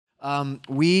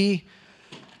We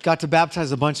got to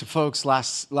baptize a bunch of folks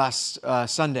last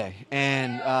Sunday,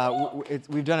 and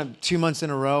we've done it 2 months in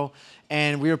a row,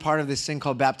 and we were part of this thing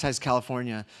called Baptize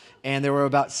California, and there were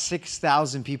about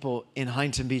 6,000 people in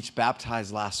Huntington Beach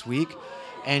baptized last week,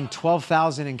 and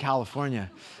 12,000 in California.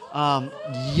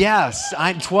 Yes,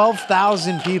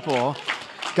 12,000 people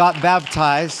got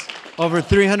baptized. Over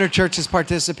 300 churches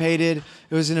participated.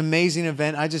 It was an amazing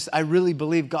event. I really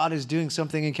believe God is doing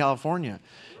something in California.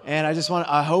 And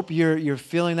I hope you're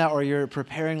feeling that, or you're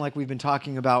preparing like we've been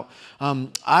talking about.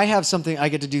 I have something I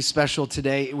get to do special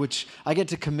today, which I get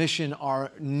to commission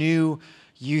our new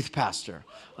youth pastor.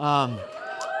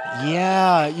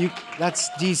 That's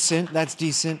decent. That's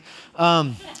decent.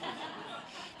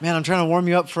 Man, I'm trying to warm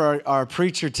you up for our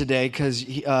preacher today, because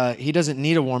he doesn't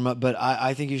need a warm-up, but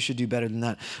I think you should do better than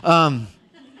that.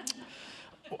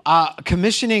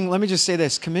 Commissioning, let me just say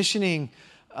this. Commissioning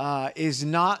is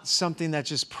not something that's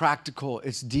just practical.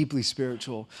 It's deeply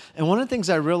spiritual. And one of the things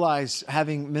I realized,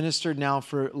 having ministered now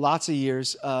for lots of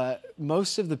years,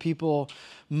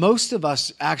 most of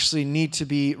us actually need to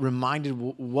be reminded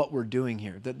what we're doing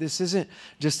here, that this isn't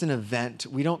just an event.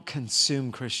 We don't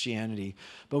consume Christianity,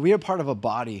 but we are part of a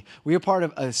body. We are part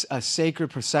of a sacred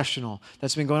processional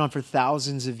that's been going on for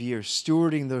thousands of years,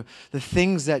 stewarding the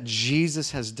things that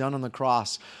Jesus has done on the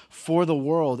cross for the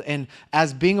world. And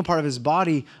as being a part of his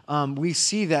body, we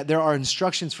see that there are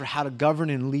instructions for how to govern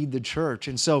and lead the church.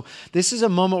 And so this is a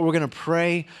moment we're going to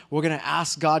pray, we're going to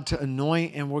ask God to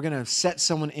anoint, and we're going to set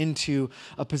someone into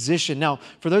a position. Now,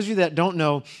 for those of you that don't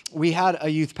know, we had a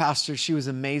youth pastor. She was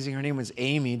amazing. Her name was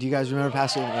Amy. Do you guys remember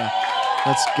Pastor? Yeah.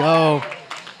 Let's go.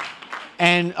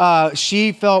 And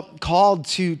she felt called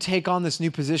to take on this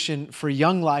new position for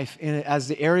Young Life as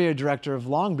the area director of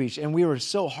Long Beach. And we were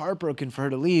so heartbroken for her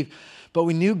to leave. But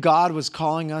we knew God was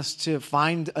calling us to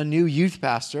find a new youth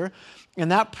pastor.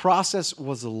 And that process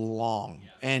was long.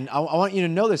 And I want you to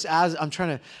know this, as I'm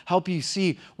trying to help you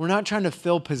see, we're not trying to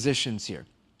fill positions here.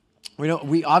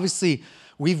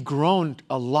 We've grown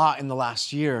a lot in the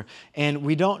last year, and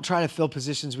we don't try to fill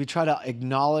positions. We try to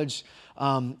acknowledge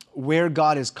where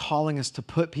God is calling us to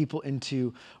put people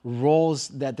into roles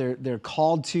that they're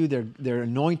called to, they're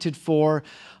anointed for,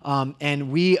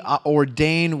 and we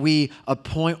ordain, we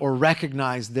appoint or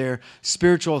recognize their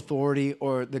spiritual authority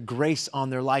or the grace on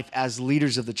their life as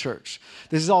leaders of the church.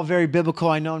 This is all very biblical.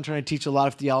 I know I'm trying to teach a lot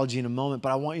of theology in a moment,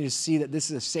 but I want you to see that this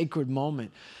is a sacred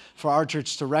moment for our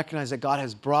church to recognize that God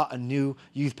has brought a new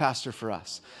youth pastor for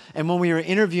us. And when we were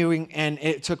interviewing, and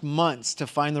it took months to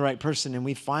find the right person, and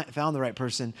we found the right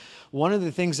person, one of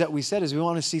the things that we said is we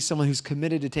want to see someone who's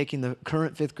committed to taking the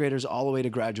current fifth graders all the way to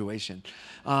graduation.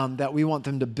 That we want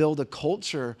them to build a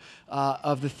culture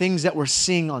of the things that we're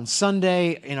seeing on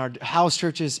Sunday in our house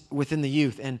churches within the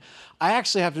youth. And I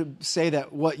actually have to say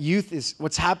that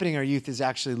what's happening in our youth is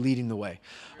actually leading the way.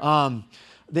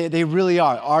 They really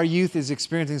are. Our youth is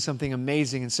experiencing something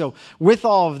amazing. And so with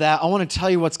all of that, I want to tell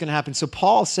you what's going to happen. So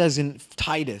Paul says in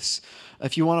Titus,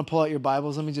 if you want to pull out your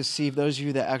Bibles, let me just see if those of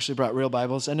you that actually brought real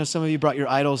Bibles. I know some of you brought your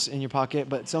idols in your pocket,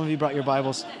 but some of you brought your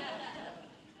Bibles.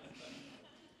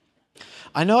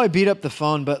 I know I beat up the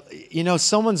phone, but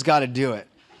someone's got to do it.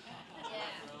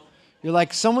 You're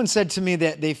like, someone said to me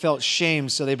that they felt shame,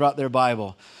 so they brought their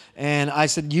Bible. And I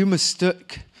said, you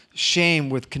mistook shame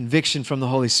with conviction from the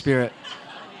Holy Spirit.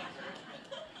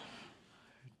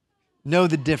 Know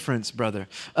the difference, brother.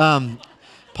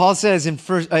 Paul says in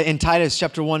Titus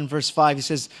chapter 1, verse 5, he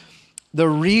says, the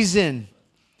reason,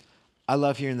 I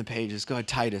love hearing the pages. Go ahead,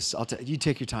 Titus. You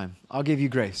take your time. I'll give you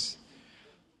grace.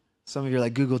 Some of you are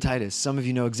like, Google Titus. Some of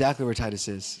you know exactly where Titus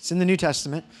is. It's in the New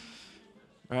Testament,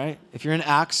 right? If you're in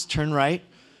Acts, turn right.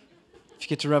 If you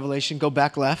get to Revelation, go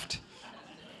back left.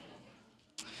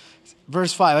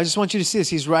 Verse 5, I just want you to see this.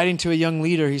 He's writing to a young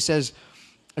leader. He says,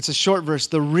 it's a short verse.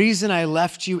 The reason I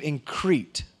left you in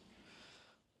Crete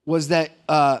was that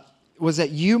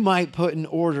you might put in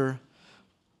order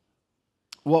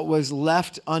what was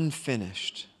left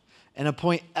unfinished and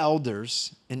appoint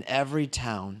elders in every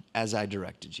town as I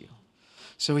directed you.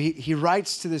 So he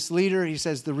writes to this leader. He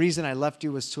says, the reason I left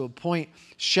you was to appoint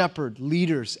shepherd,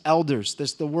 leaders, elders.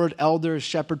 The word elder is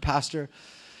shepherd, pastor,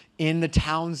 in the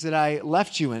towns that I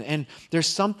left you in. And there's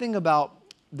something about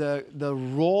the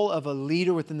role of a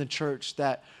leader within the church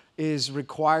that is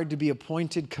required to be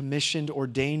appointed, commissioned,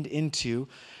 ordained into,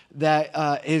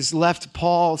 that is left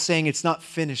Paul saying it's not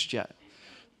finished yet.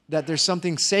 That there's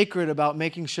something sacred about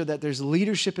making sure that there's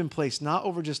leadership in place, not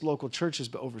over just local churches,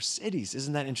 but over cities.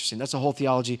 Isn't that interesting? That's a whole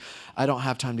theology I don't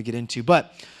have time to get into.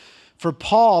 But for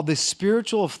Paul, the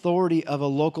spiritual authority of a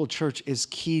local church is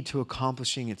key to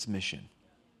accomplishing its mission.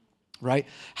 right?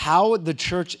 How the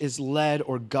church is led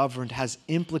or governed has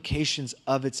implications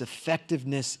of its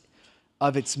effectiveness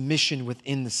of its mission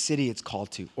within the city it's called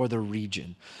to or the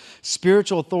region.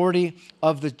 Spiritual authority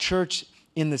of the church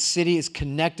in the city is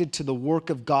connected to the work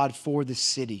of God for the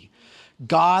city.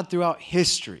 God throughout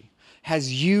history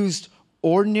has used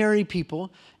ordinary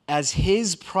people as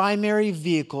his primary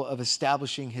vehicle of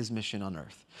establishing his mission on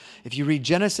earth. If you read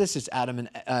Genesis, it's Adam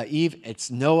and Eve, it's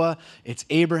Noah, it's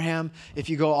Abraham. If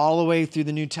you go all the way through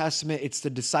the New Testament, it's the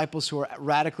disciples who are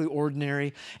radically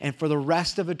ordinary. And for the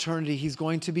rest of eternity, he's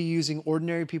going to be using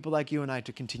ordinary people like you and I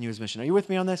to continue his mission. Are you with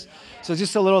me on this? So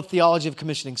just a little theology of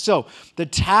commissioning. So the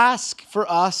task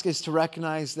for us is to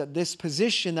recognize that this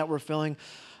position that we're filling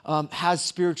has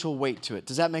spiritual weight to it.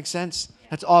 Does that make sense?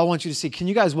 That's all I want you to see. Can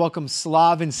you guys welcome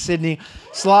Slav and Sydney?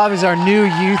 Slav is our new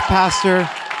youth pastor.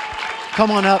 Come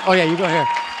on up. Oh, yeah, you go here.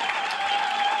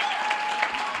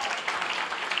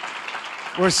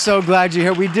 We're so glad you're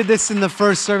here. We did this in the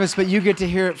first service, but you get to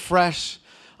hear it fresh.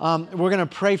 We're going to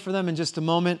pray for them in just a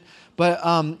moment.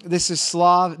 But this is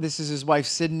Slav. This is his wife,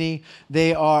 Sydney.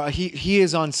 He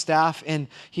is on staff, and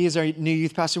he is our new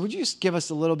youth pastor. Would you just give us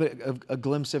a little bit of a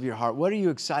glimpse of your heart? What are you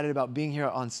excited about being here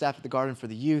on staff at the Garden for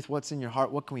the youth? What's in your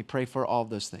heart? What can we pray for? All of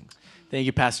those things. Thank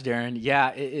you, Pastor Darren.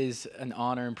 Yeah, it is an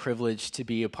honor and privilege to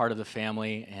be a part of the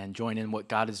family and join in what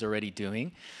God is already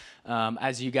doing.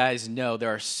 As you guys know,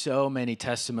 there are so many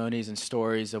testimonies and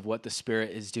stories of what the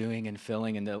Spirit is doing and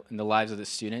filling in the lives of the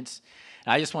students.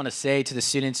 And I just want to say to the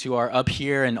students who are up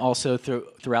here and also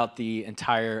throughout the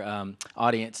entire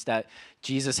audience that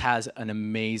Jesus has an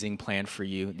amazing plan for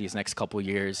you these next couple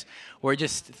years. We're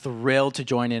just thrilled to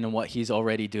join in what he's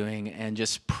already doing, and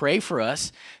just pray for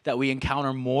us that we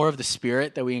encounter more of the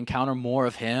Spirit, that we encounter more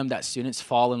of him, that students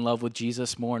fall in love with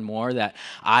Jesus more and more, that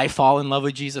I fall in love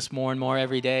with Jesus more and more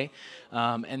every day,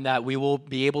 and that we will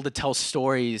be able to tell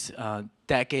stories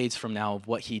decades from now of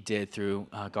what he did through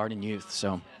Garden Youth.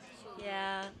 So.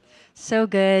 Yeah, so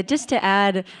good. Just to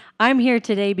add, I'm here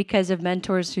today because of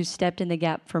mentors who stepped in the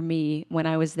gap for me when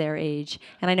I was their age.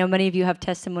 And I know many of you have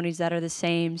testimonies that are the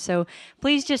same. So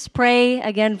please just pray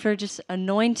again for just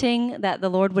anointing that the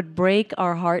Lord would break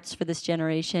our hearts for this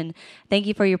generation. Thank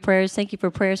you for your prayers. Thank you for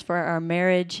prayers for our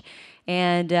marriage.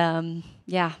 And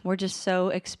we're just so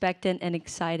expectant and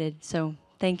excited. So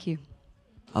thank you.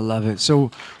 I love it.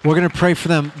 So we're going to pray for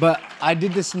them. But I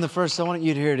did this in the first. I want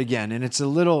you to hear it again. And it's a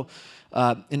little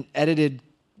an edited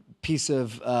piece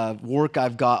of work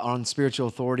I've got on spiritual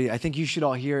authority. I think you should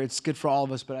all hear it. It's good for all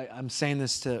of us, but I'm saying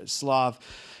this to Slav.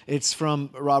 It's from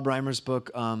Rob Reimer's book,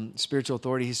 Spiritual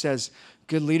Authority. He says,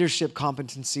 good leadership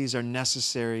competencies are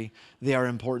necessary. They are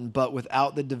important. But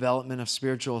without the development of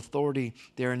spiritual authority,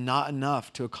 they are not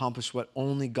enough to accomplish what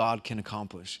only God can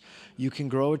accomplish. You can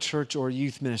grow a church or a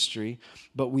youth ministry,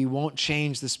 but we won't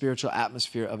change the spiritual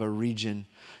atmosphere of a region.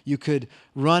 You could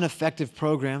run effective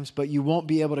programs, but you won't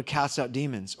be able to cast out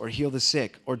demons or heal the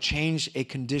sick or change a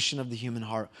condition of the human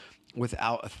heart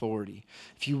without authority.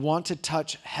 If you want to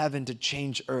touch heaven to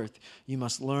change earth, you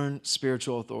must learn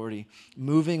spiritual authority.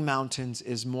 Moving mountains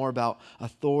is more about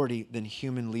authority than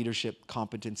human leadership,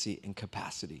 competency, and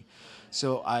capacity.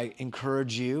 So I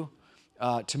encourage you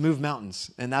to move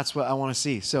mountains, and that's what I want to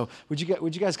see. So would you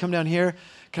guys come down here?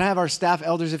 Can I have our staff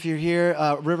elders if you're here,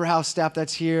 River House staff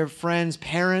that's here, friends,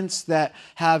 parents that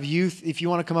have youth, if you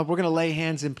want to come up, we're going to lay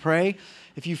hands and pray.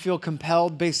 If you feel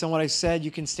compelled based on what I said,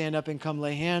 you can stand up and come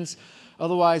lay hands.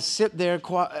 Otherwise, sit there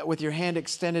with your hand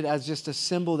extended as just a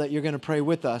symbol that you're going to pray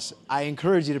with us. I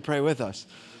encourage you to pray with us.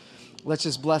 Let's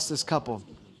just bless this couple.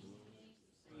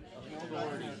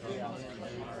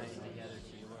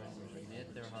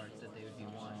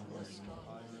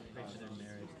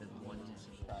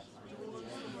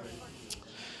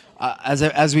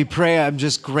 As we pray, I'm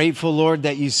just grateful, Lord,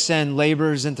 that you send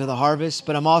laborers into the harvest,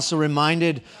 but I'm also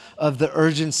reminded of the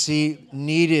urgency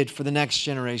needed for the next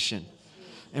generation.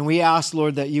 And we ask,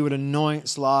 Lord, that you would anoint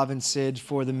Slav and Sid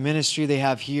for the ministry they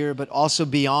have here, but also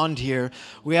beyond here.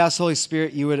 We ask, Holy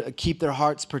Spirit, you would keep their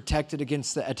hearts protected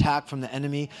against the attack from the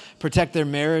enemy, protect their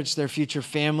marriage, their future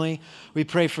family. We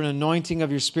pray for an anointing of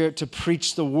your Spirit to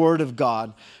preach the word of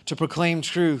God, to proclaim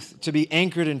truth, to be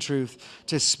anchored in truth,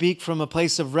 to speak from a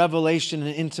place of revelation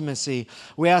and intimacy.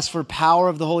 We ask for power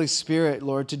of the Holy Spirit,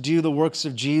 Lord, to do the works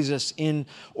of Jesus in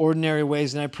ordinary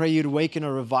ways. And I pray you'd awaken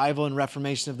a revival and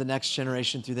reformation of the next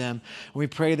generation through them. And we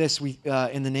pray this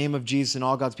in the name of Jesus, and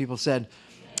all God's people said,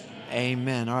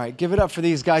 amen. All right, give it up for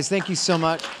these guys. Thank you so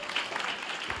much.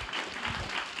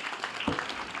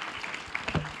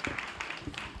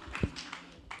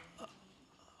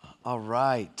 All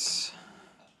right.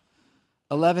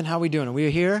 11, how are we doing? Are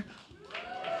we here?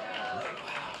 Wow,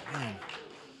 man.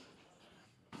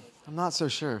 not so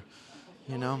sure.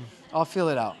 I'll feel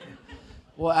it out.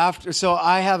 Well, so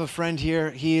I have a friend here.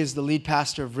 He is the lead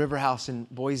pastor of River House in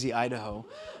Boise, Idaho.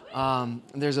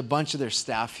 There's a bunch of their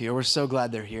staff here. We're so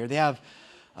glad they're here. They have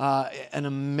an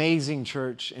amazing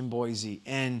church in Boise,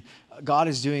 and God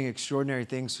is doing extraordinary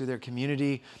things through their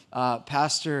community.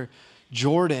 Pastor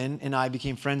Jordan and I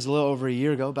became friends a little over a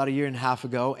year ago, about a year and a half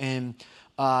ago, and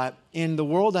in the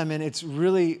world I'm in, it's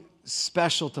really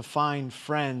special to find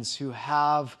friends who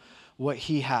have what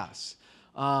he has.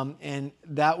 And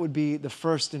that would be the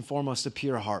first and foremost, a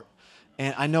pure heart.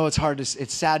 And I know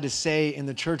it's sad to say in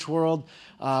the church world,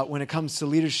 when it comes to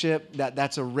leadership,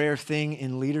 that's a rare thing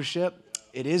in leadership.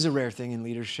 It is a rare thing in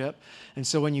leadership. And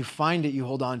so when you find it, you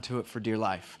hold on to it for dear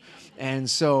life. And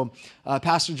so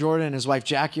Pastor Jordan and his wife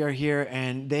Jackie are here,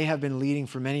 and they have been leading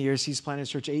for many years. He's planted a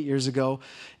church 8 years ago,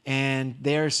 and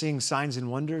they're seeing signs and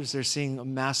wonders. They're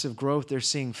seeing massive growth. They're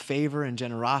seeing favor and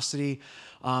generosity,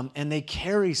 and they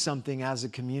carry something as a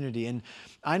community. And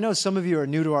I know some of you are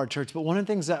new to our church, but one of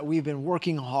the things that we've been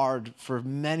working hard for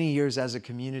many years as a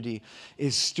community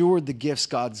is steward the gifts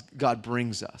God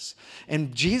brings us.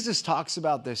 And Jesus talks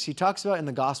about this. He talks about in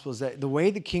the Gospels that the way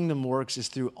the kingdom works is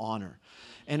through honor.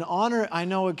 And honor, I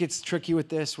know it gets tricky with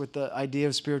this, with the idea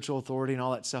of spiritual authority and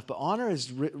all that stuff, but honor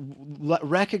is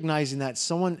recognizing that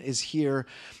someone is here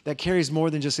that carries more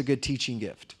than just a good teaching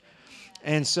gift.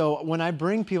 And so when I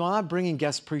bring people, I'm not bringing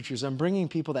guest preachers, I'm bringing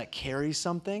people that carry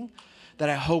something that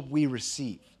I hope we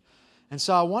receive. And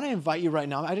so I want to invite you right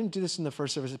now. I didn't do this in the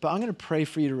first service, but I'm going to pray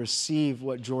for you to receive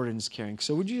what Jordan's carrying.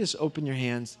 So would you just open your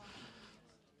hands?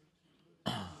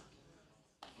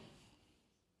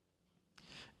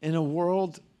 In a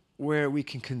world where we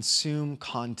can consume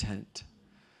content,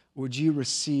 would you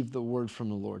receive the word from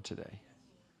the Lord today?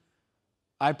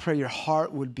 I pray your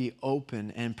heart would be open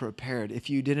and prepared.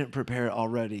 If you didn't prepare it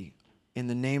already, in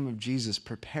the name of Jesus,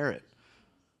 prepare it.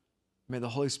 May the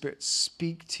Holy Spirit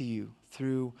speak to you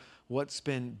through what's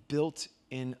been built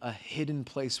in a hidden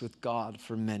place with God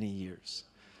for many years.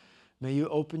 May you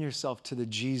open yourself to the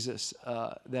Jesus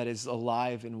that is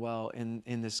alive and well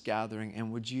in this gathering.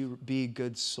 And would you be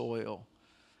good soil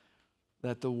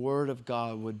that the word of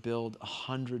God would build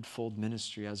 100-fold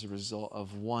ministry as a result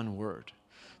of one word.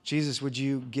 Jesus, would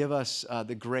you give us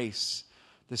the grace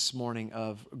this morning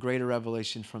of greater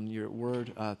revelation from your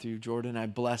word through Jordan. I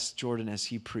bless Jordan as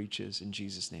he preaches in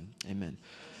Jesus' name. Amen.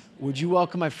 Would you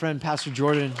welcome my friend, Pastor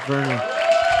Jordan Verner?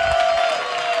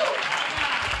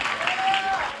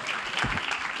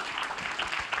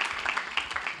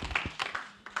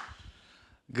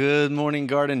 Good morning,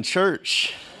 Garden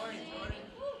Church.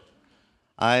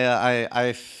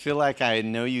 I feel like I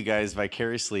know you guys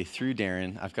vicariously through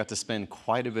Darren. I've got to spend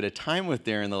quite a bit of time with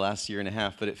Darren the last year and a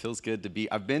half, but it feels good to be.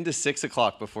 I've been to 6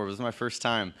 o'clock before. It was my first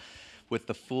time with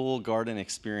the full garden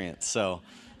experience. So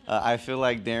I feel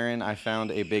like Darren, I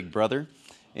found a big brother.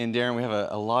 And Darren, we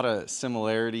have a lot of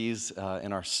similarities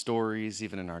in our stories,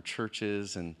 even in our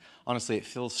churches. And honestly, it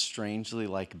feels strangely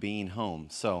like being home.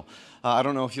 So I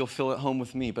don't know if you'll feel at home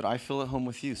with me, but I feel at home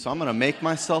with you. So I'm going to make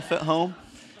myself at home.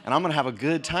 And I'm going to have a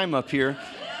good time up here,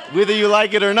 whether you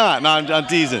like it or not. No, I'm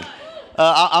teasing.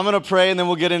 I'm going to pray, and then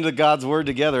we'll get into God's word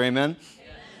together. Amen?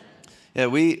 Yeah,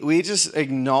 we just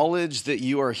acknowledge that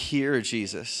you are here,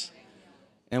 Jesus.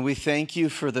 And we thank you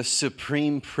for the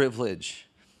supreme privilege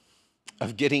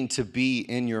of getting to be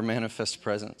in your manifest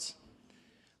presence.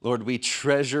 Lord, we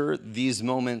treasure these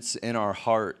moments in our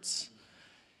hearts.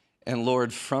 And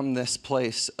Lord, from this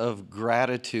place of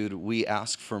gratitude, we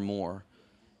ask for more.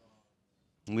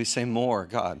 And we say more,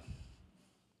 God.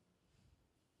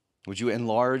 Would you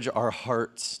enlarge our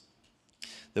hearts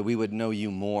that we would know you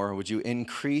more? Would you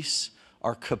increase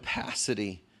our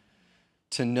capacity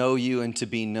to know you and to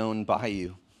be known by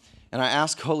you? And I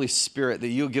ask, Holy Spirit, that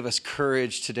you'll give us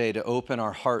courage today to open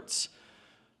our hearts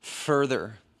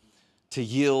further, to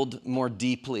yield more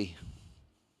deeply,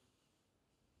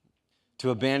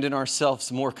 to abandon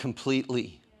ourselves more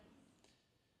completely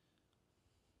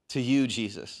to you,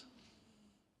 Jesus.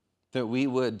 That we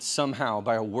would somehow,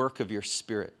 by a work of your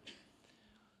Spirit,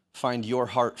 find your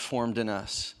heart formed in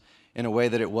us in a way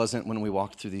that it wasn't when we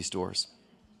walked through these doors.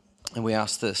 And we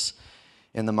ask this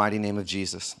in the mighty name of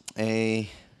Jesus.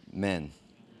 Amen.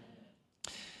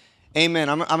 Amen.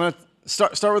 I'm going to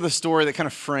start with a story that kind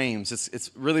of frames.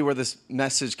 It's really where this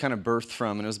message kind of birthed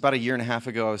from. And it was about a year and a half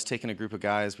ago. I was taking a group of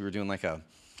guys. We were doing like a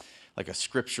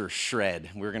scripture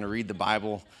shred. We were going to read the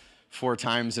Bible 4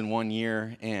 times in 1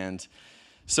 year. And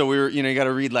so we were, you got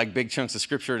to read like big chunks of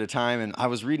scripture at a time. And I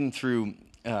was reading through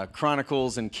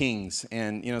Chronicles and Kings.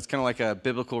 And, it's kind of like a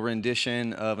biblical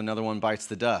rendition of Another One Bites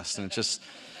the Dust. And it just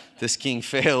This king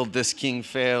failed, this king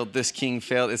failed, this king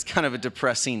failed. It's kind of a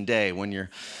depressing day when you're,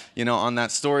 on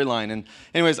that storyline. And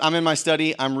anyways, I'm in my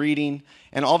study, I'm reading,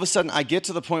 and all of a sudden I get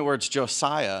to the point where it's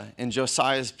Josiah and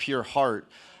Josiah's pure heart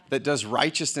that does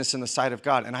righteousness in the sight of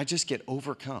God. And I just get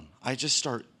overcome. I just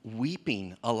start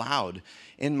weeping aloud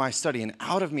in my study. And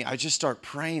out of me, I just start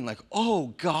praying like,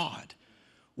 oh God,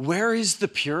 where is the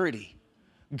purity?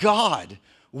 God,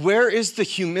 where is the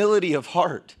humility of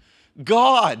heart?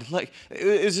 God, like,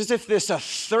 it's as if a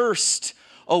thirst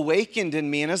awakened in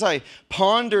me. And as I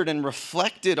pondered and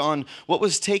reflected on what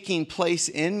was taking place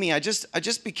in me, I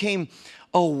just became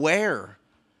aware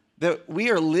that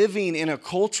we are living in a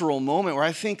cultural moment where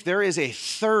I think there is a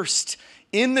thirst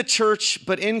in the church,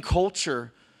 but in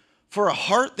culture, for a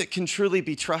heart that can truly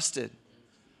be trusted,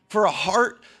 for a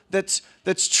heart that's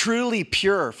truly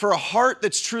pure, for a heart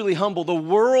that's truly humble. The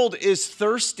world is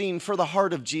thirsting for the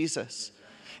heart of Jesus.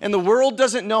 And the world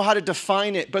doesn't know how to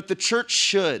define it, but the church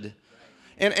should.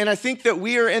 And I think that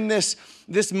we are in this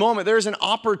moment. There's an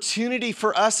opportunity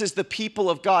for us as the people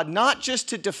of God, not just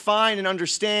to define and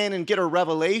understand and get a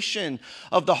revelation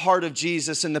of the heart of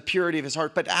Jesus and the purity of his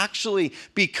heart, but actually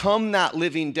become that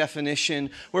living definition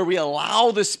where we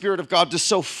allow the Spirit of God to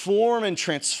so form and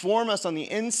transform us on the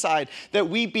inside that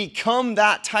we become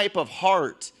that type of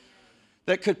heart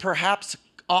that could perhaps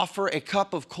offer a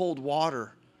cup of cold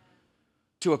water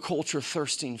to a culture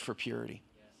thirsting for purity.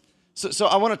 So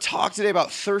I want to talk today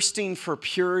about thirsting for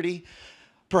purity.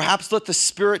 Perhaps let the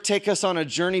Spirit take us on a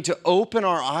journey to open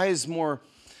our eyes more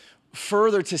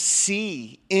further to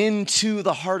see into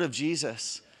the heart of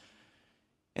Jesus.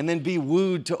 And then be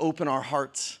wooed to open our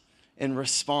hearts in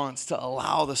response, to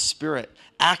allow the Spirit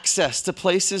access to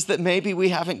places that maybe we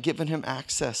haven't given him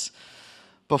access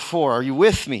before. Are you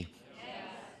with me?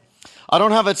 Yes. I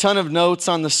don't have a ton of notes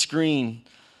on the screen.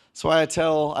 That's why I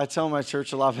tell my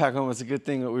church a lot back home, it's a good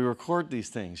thing that we record these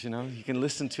things, You can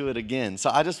listen to it again. So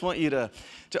I just want you to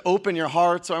open your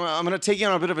heart. So I'm going to take you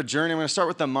on a bit of a journey. I'm going to start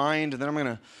with the mind, and then I'm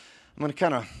going to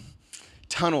kind of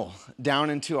tunnel down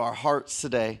into our hearts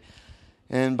today.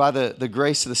 And by the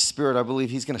grace of the Spirit, I believe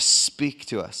he's going to speak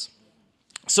to us.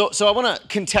 So I want to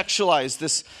contextualize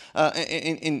this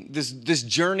in this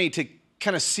journey to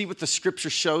kind of see what the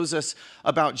scripture shows us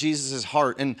about Jesus'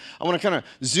 heart. And I want to kind of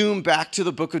zoom back to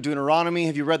the book of Deuteronomy.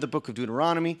 Have you read the book of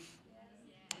Deuteronomy?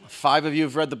 5 of you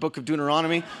have read the book of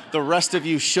Deuteronomy. The rest of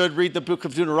you should read the book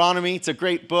of Deuteronomy. It's a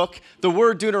great book. The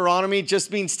word Deuteronomy just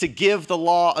means to give the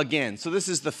law again. So this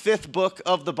is the 5th book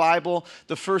of the Bible.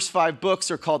 The first 5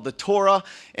 books are called the Torah,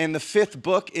 and the 5th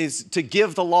book is to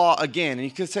give the law again. And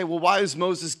you could say, well, why is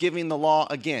Moses giving the law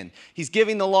again? He's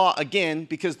giving the law again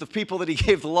because the people that he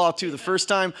gave the law to the first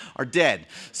time are dead.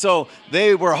 So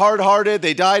they were hard-hearted.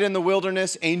 They died in the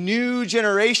wilderness. A new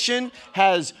generation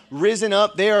has risen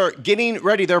up. They are getting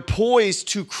ready. They're poised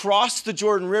to cross the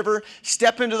Jordan River,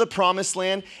 step into the promised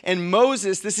land. And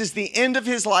Moses, this is the end of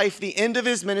his life, the end of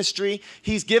his ministry.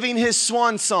 He's giving his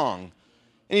swan song.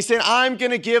 And he's saying, I'm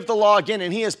going to give the law again.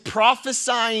 And he is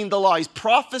prophesying the law. He's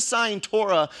prophesying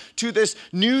Torah to this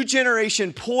new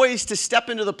generation poised to step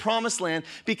into the promised land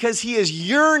because he is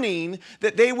yearning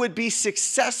that they would be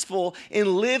successful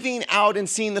in living out and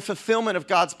seeing the fulfillment of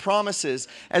God's promises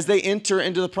as they enter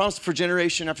into the promise for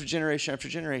generation after generation after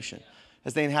generation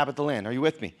as they inhabit the land. Are you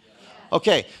with me?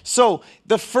 Okay, so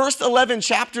the first 11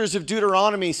 chapters of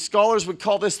Deuteronomy, scholars would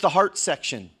call this the heart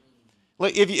section.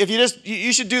 Like if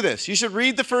you should do this. You should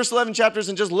read the first 11 chapters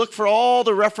and just look for all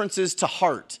the references to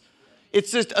heart.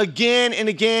 It's just again and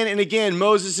again and again,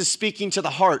 Moses is speaking to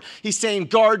the heart. He's saying,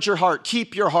 guard your heart,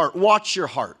 keep your heart, watch your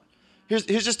heart. Here's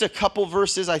just a couple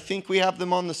verses. I think we have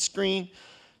them on the screen.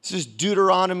 This is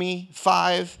Deuteronomy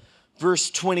 5,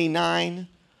 verse 29.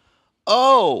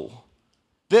 Oh,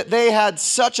 that they had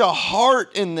such a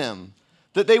heart in them,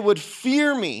 that they would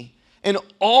fear me and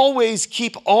always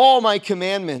keep all my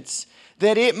commandments,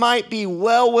 that it might be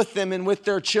well with them and with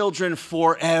their children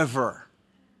forever.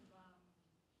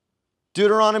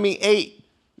 Deuteronomy 8,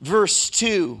 verse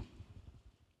 2.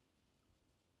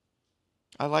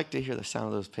 I like to hear the sound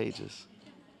of those pages.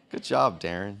 Good job,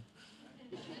 Darren.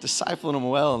 Discipling them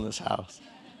well in this house.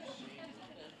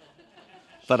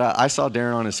 But I saw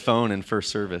Darren on his phone in first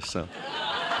service, so.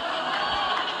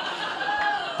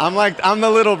 I'm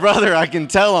the little brother, I can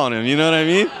tell on him, you know what I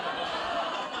mean?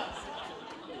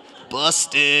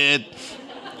 Busted.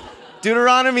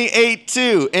 Deuteronomy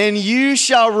 8:2, and you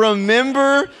shall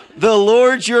remember the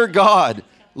Lord your God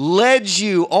led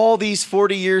you all these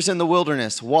 40 years in the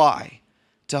wilderness. Why?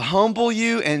 To humble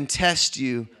you and test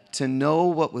you to know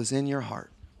what was in your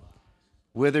heart,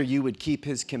 whether you would keep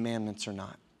his commandments or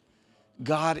not.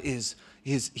 God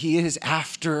he is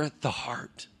after the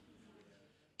heart.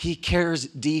 He cares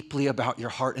deeply about your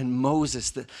heart. And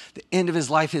Moses, the end of his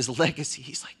life, his legacy,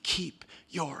 he's like, keep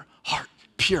your heart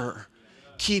pure.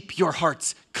 Keep your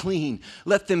hearts clean.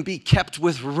 Let them be kept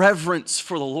with reverence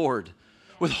for the Lord,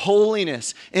 with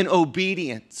holiness and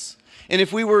obedience. And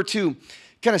if we were to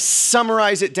kind of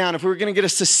summarize it down, if we were going to get a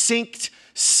succinct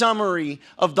summary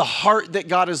of the heart that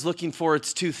God is looking for,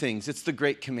 it's two things. It's the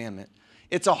great commandment.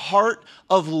 It's a heart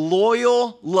of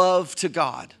loyal love to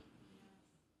God.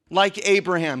 Like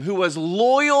Abraham, who was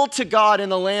loyal to God in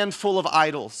a land full of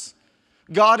idols.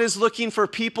 God is looking for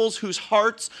peoples whose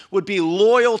hearts would be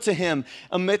loyal to him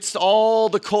amidst all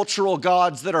the cultural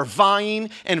gods that are vying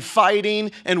and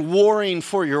fighting and warring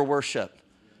for your worship.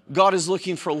 God is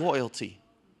looking for loyalty.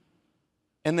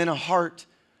 And then a heart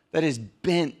that is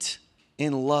bent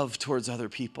in love towards other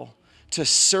people, to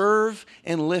serve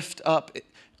and lift up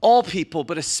all people,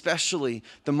 but especially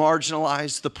the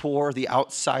marginalized, the poor, the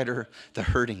outsider, the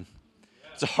hurting.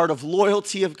 It's a heart of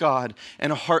loyalty of God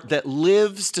and a heart that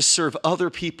lives to serve other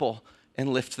people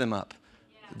and lift them up.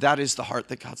 That is the heart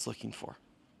that God's looking for.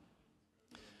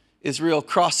 Israel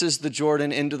crosses the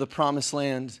Jordan into the promised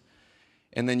land,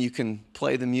 and then you can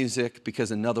play the music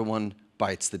because another one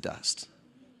bites the dust.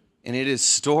 And it is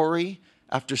story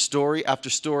after story after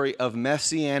story of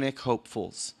messianic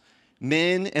hopefuls,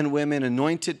 men and women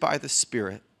anointed by the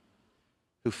Spirit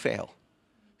who fail,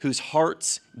 whose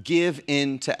hearts give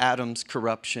in to Adam's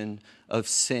corruption of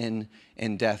sin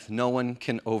and death. No one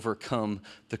can overcome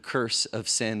the curse of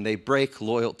sin. They break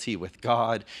loyalty with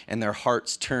God, and their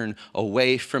hearts turn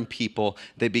away from people.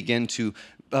 They begin to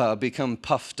become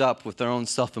puffed up with their own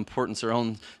self-importance, their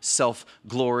own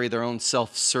self-glory, their own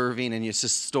self-serving, and it's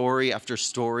just story after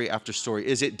story after story.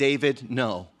 Is it David?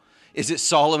 No. Is it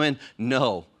Solomon?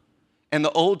 No. And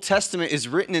the Old Testament is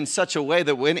written in such a way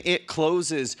that when it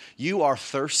closes, you are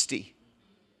thirsty.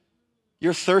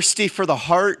 You're thirsty for the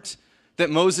heart that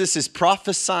Moses is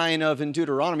prophesying of in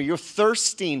Deuteronomy. You're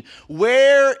thirsting.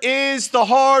 Where is the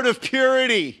heart of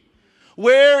purity?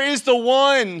 Where is the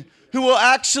one who will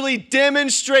actually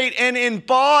demonstrate and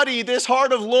embody this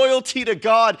heart of loyalty to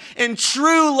God and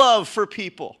true love for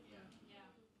people?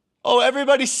 Oh,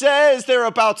 everybody says they're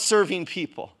about serving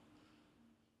people.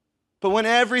 But when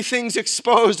everything's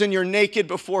exposed and you're naked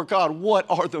before God, what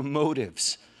are the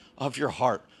motives of your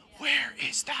heart? Where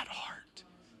is that heart?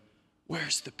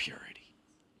 Where's the purity?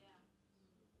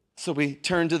 So we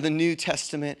turn to the New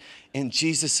Testament, and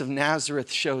Jesus of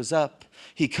Nazareth shows up.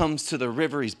 He comes to the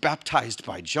river. He's baptized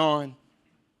by John.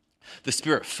 The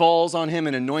Spirit falls on him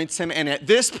and anoints him. And at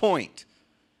this point,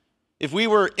 if we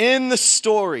were in the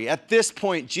story, at this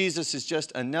point, Jesus is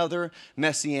just another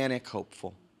messianic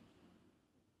hopeful.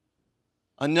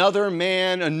 Another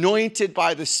man anointed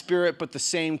by the Spirit, but the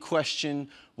same question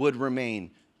would remain.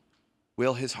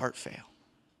 Will his heart fail?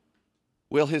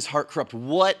 Will his heart corrupt?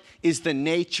 What is the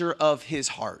nature of his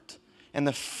heart? And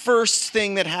the first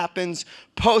thing that happens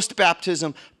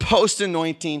post-baptism,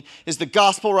 post-anointing, is the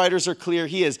gospel writers are clear.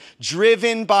 He is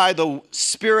driven by the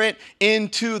Spirit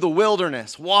into the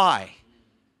wilderness. Why?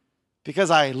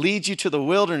 Because I lead you to the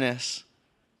wilderness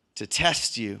to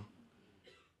test you,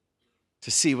 to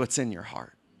see what's in your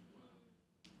heart.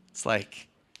 It's like,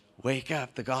 wake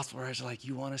up. The gospel writers are like,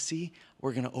 you want to see?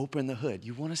 We're going to open the hood.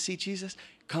 You want to see Jesus?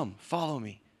 Come, follow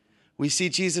me. We see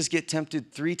Jesus get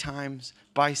tempted 3 times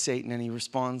by Satan, and he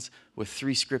responds with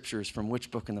 3 scriptures from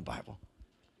which book in the Bible?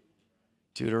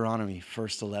 Deuteronomy,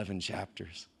 first 11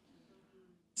 chapters.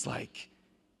 It's like,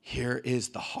 here is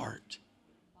the heart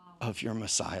of your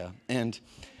Messiah. And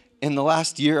in the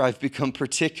last year, I've become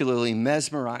particularly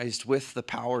mesmerized with the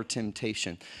power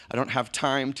temptation. I don't have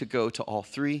time to go to all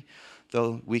 3,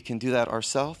 though we can do that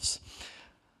ourselves.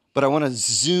 But I want to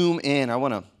zoom in. I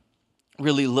want to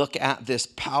really look at this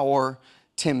power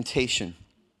temptation.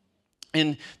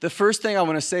 And the first thing I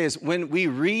want to say is when we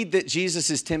read that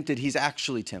Jesus is tempted, he's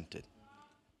actually tempted.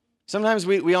 Sometimes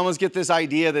we almost get this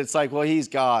idea that it's like, well, he's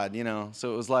God, you know.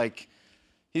 So it was like,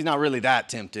 he's not really that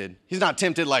tempted. He's not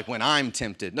tempted like when I'm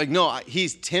tempted. Like, no,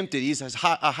 he's tempted. He's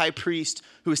a high priest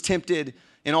who is tempted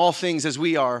in all things as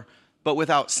we are, but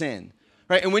without sin.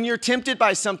 Right? And when you're tempted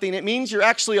by something, it means you're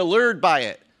actually allured by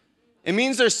it. It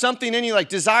means there's something in you, like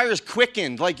desire is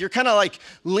quickened, like you're kind of like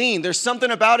lean. There's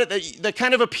something about it that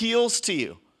kind of appeals to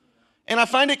you. And I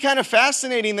find it kind of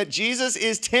fascinating that Jesus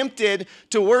is tempted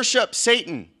to worship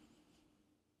Satan.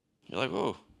 You're like,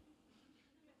 whoa,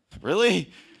 really?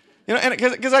 You know, and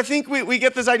because I think we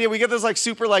get this idea, we get this like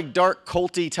super like dark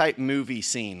culty type movie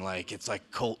scene, like it's like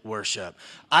cult worship.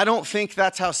 I don't think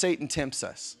that's how Satan tempts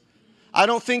us. I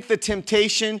don't think the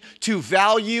temptation to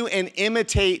value and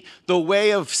imitate the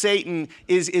way of Satan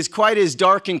is quite as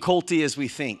dark and culty as we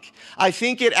think. I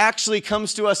think it actually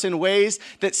comes to us in ways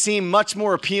that seem much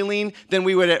more appealing than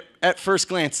we would at first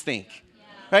glance think.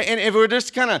 Right? And if we're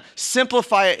just kind of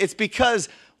simplify it, it's because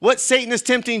what Satan is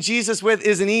tempting Jesus with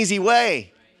is an easy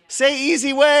way. Say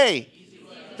easy way.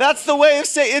 That's the way of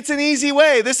Satan. It's an easy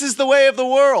way. This is the way of the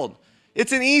world.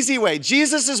 It's an easy way.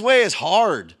 Jesus' way is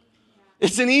hard.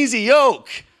 It's an easy yoke,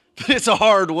 but it's a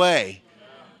hard way.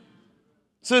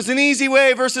 So it's an easy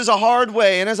way versus a hard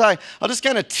way. And I'll just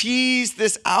kind of tease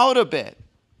this out a bit.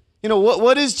 You know,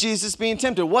 what is Jesus being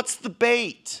tempted? What's the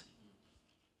bait?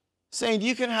 Saying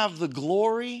you can have the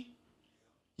glory,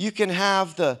 you can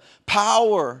have the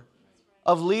power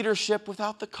of leadership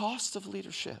without the cost of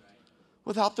leadership,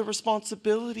 without the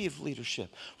responsibility of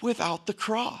leadership, without the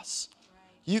cross.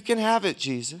 You can have it,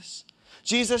 Jesus.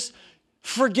 Jesus,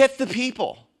 forget the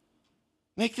people.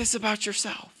 Make this about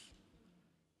yourself.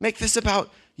 Make this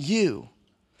about you.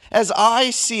 As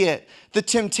I see it, the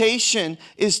temptation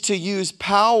is to use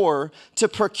power to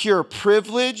procure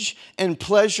privilege and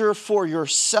pleasure for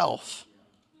yourself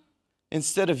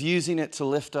instead of using it to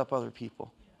lift up other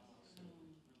people.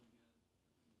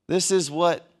 This is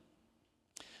what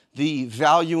the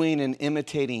valuing and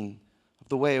imitating of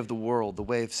the way of the world, the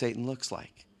way of Satan looks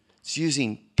like. It's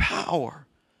using power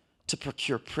to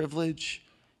procure privilege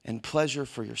and pleasure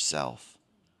for yourself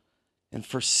and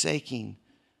forsaking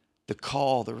the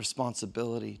call, the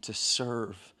responsibility to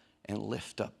serve and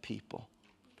lift up people,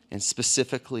 and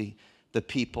specifically the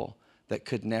people that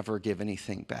could never give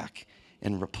anything back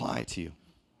in reply to you.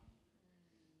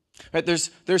 Right,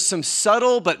 there's some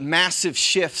subtle but massive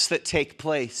shifts that take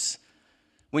place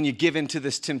when you give into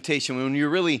this temptation, when you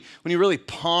really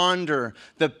ponder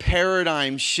the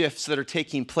paradigm shifts that are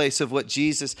taking place of what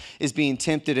Jesus is being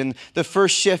tempted. And the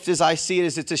first shift, as I see it,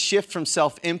 is it's a shift from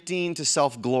self-emptying to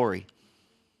self-glory.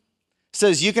 It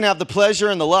says you can have the pleasure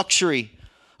and the luxury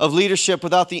of leadership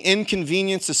without the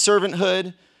inconvenience of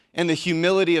servanthood and the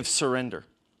humility of surrender.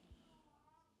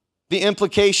 The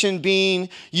implication being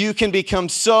you can become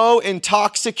so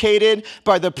intoxicated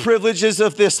by the privileges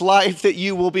of this life that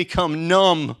you will become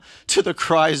numb to the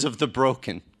cries of the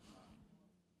broken.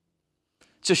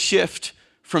 It's a shift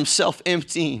from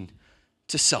self-emptying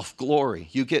to self-glory.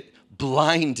 You get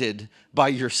blinded by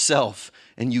yourself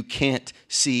and you can't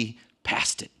see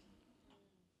past it.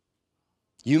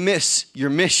 You miss your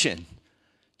mission.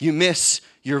 You miss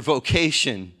your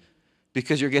vocation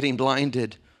because you're getting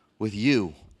blinded with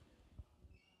you.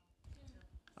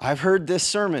 I've heard this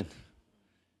sermon.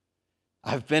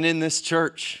 I've been in this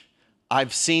church.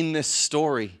 I've seen this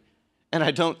story. And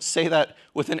I don't say that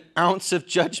with an ounce of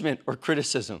judgment or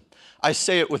criticism. I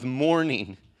say it with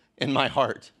mourning in my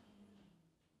heart.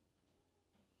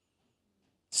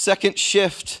 Second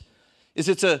shift is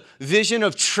it's a vision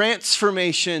of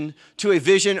transformation to a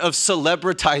vision of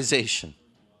celebritization.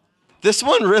 This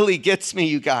one really gets me,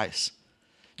 you guys.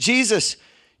 Jesus,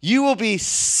 you will be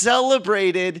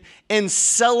celebrated and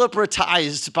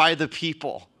celebratized by the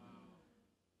people.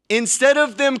 Instead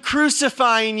of them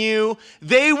crucifying you,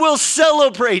 they will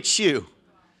celebrate you.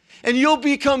 And you'll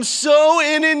become so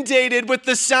inundated with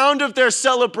the sound of their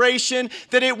celebration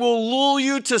that it will lull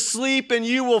you to sleep and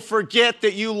you will forget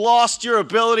that you lost your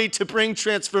ability to bring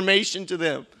transformation to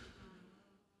them.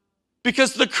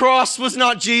 Because the cross was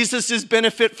not Jesus'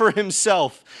 benefit for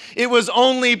himself. It was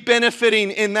only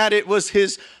benefiting in that it was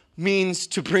his means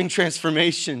to bring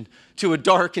transformation to a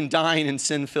dark and dying and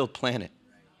sin-filled planet.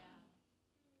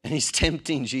 And he's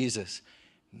tempting Jesus.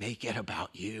 Make it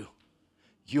about you.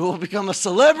 You'll become a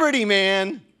celebrity,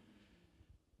 man.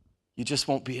 You just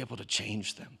won't be able to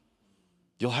change them.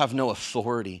 You'll have no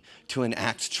authority to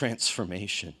enact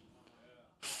transformation.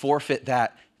 Forfeit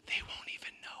that, they won't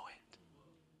even know it.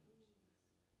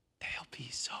 They'll be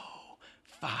so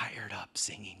fired up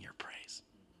singing your praise.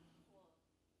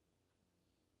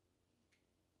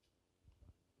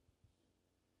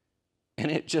 And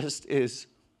it just is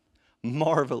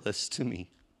marvelous to me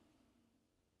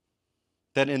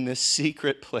that in this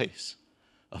secret place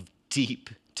of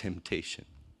deep temptation,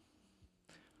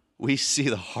 we see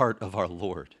the heart of our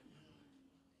Lord.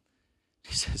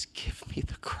 He says, give me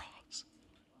the cross.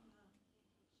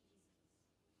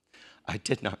 I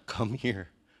did not come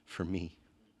here for me.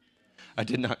 I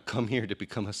did not come here to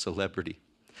become a celebrity.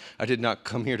 I did not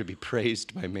come here to be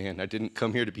praised by man. I didn't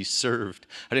come here to be served.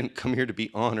 I didn't come here to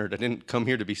be honored. I didn't come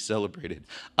here to be celebrated.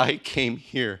 I came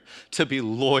here to be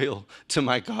loyal to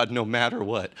my God no matter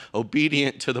what,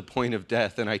 obedient to the point of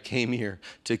death. And I came here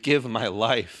to give my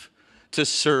life to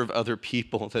serve other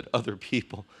people, that other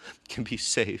people can be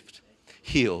saved.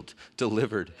 healed,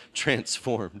 delivered,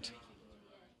 transformed.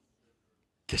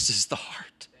 This is the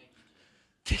heart.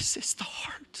 This is the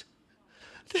heart.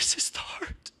 This is the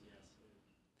heart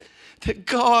that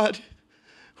God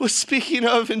was speaking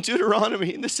of in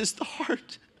Deuteronomy. And this is the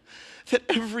heart that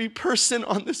every person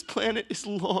on this planet is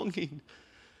longing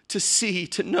to see,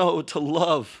 to know, to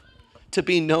love, to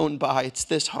be known by. It's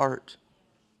this heart.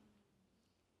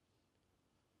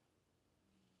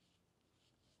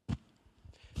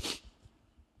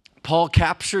 Paul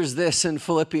captures this in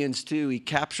Philippians 2. He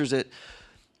captures it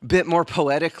a bit more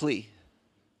poetically.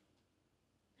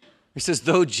 He says,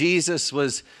 though Jesus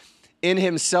was in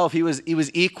himself, he was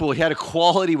equal. He had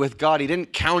equality with God. He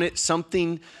didn't count it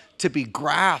something to be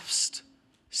grasped.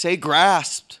 Say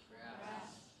grasped.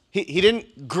 He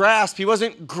didn't grasp. He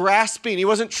wasn't grasping. He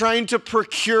wasn't trying to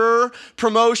procure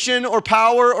promotion or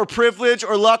power or privilege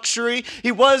or luxury.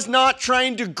 He was not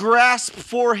trying to grasp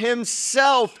for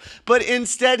himself, but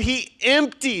instead he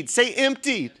emptied. Say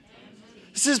emptied.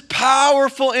 This is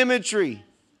powerful imagery.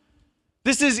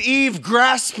 This is Eve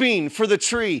grasping for the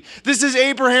tree. This is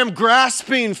Abraham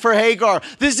grasping for Hagar.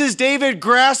 This is David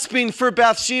grasping for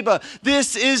Bathsheba.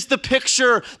 This is the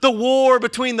picture, the war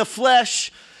between the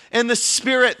flesh and the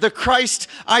Spirit, the Christ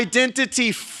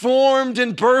identity formed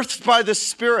and birthed by the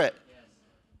Spirit.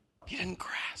 He didn't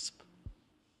grasp.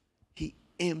 He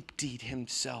emptied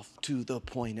himself to the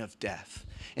point of death.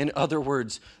 In other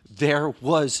words, there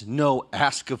was no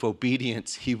ask of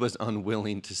obedience he was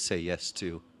unwilling to say yes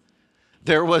to.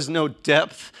 There was no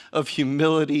depth of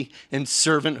humility and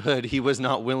servanthood he was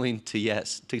not willing to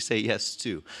say yes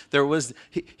to.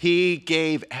 He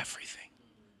gave everything.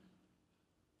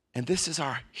 And this is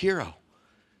our hero.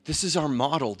 This is our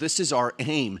model. This is our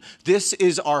aim. This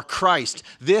is our Christ.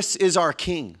 This is our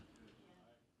King.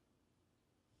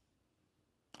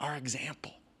 Our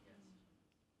example.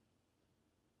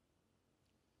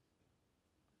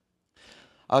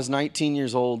 I was 19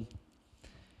 years old.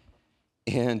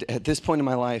 And at this point in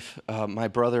my life, my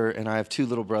brother and I have two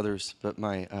little brothers, but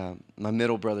my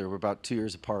middle brother, we're about 2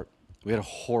 years apart. We had a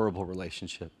horrible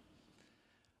relationship.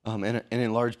 And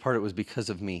in large part, it was because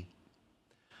of me.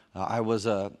 I was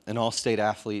an all-state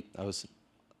athlete. I was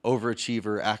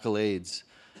overachiever, accolades,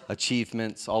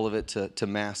 achievements, all of it to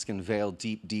mask and veil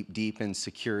deep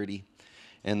insecurity.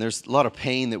 And there's a lot of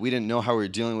pain that we didn't know how we were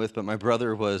dealing with, but my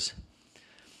brother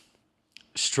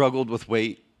struggled with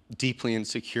weight, deeply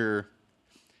insecure.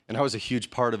 And I was a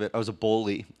huge part of it. I was a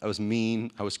bully. I was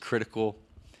mean. I was critical.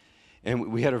 And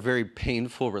we had a very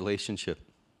painful relationship.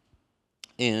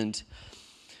 And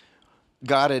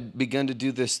God had begun to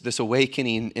do this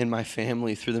awakening in my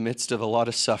family through the midst of a lot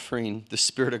of suffering. The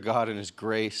Spirit of God and His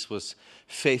grace was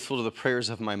faithful to the prayers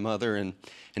of my mother. And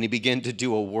He began to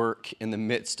do a work in the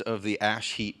midst of the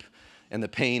ash heap and the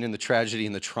pain and the tragedy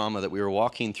and the trauma that we were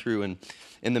walking through. And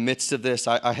in the midst of this,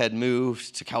 I had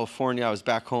moved to California. I was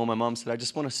back home. My mom said, I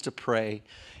just want us to pray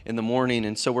in the morning.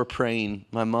 And so we're praying,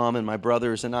 my mom and my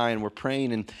brothers and I, and we're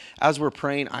praying. And as we're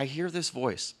praying, I hear this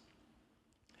voice.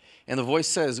 And the voice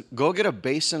says, go get a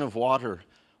basin of water,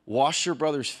 wash your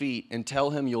brother's feet, and tell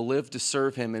him you'll live to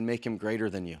serve him and make him greater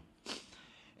than you.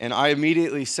 And I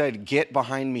immediately said, get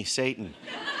behind me, Satan.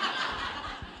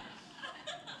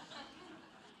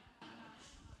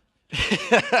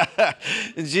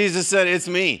 And Jesus said, it's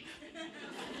me.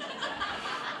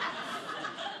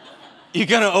 You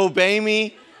gonna obey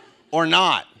me or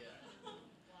not?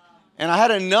 And I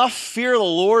had enough fear of the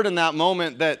Lord in that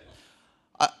moment that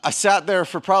I sat there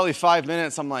for probably 5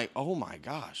 minutes. I'm like, oh my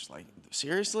gosh, like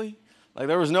seriously? Like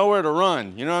there was nowhere to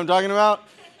run. You know what I'm talking about?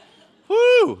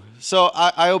 Woo! So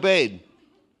I obeyed.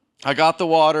 I got the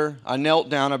water, I knelt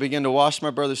down, I began to wash my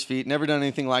brother's feet. Never done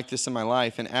anything like this in my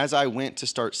life. And as I went to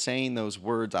start saying those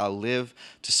words, I'll live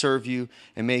to serve you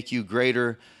and make you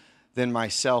greater than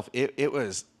myself, it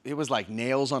was like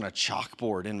nails on a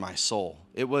chalkboard in my soul.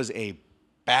 It was a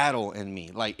battle in me.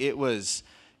 Like it was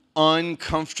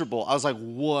uncomfortable. I was like,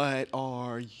 what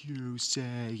are you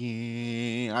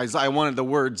saying? I wanted the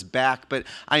words back, but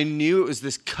I knew it was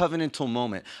this covenantal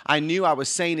moment. I knew I was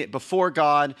saying it before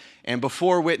God and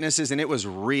before witnesses, and it was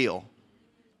real.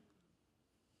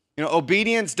 You know,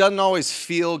 obedience doesn't always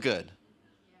feel good,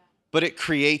 but it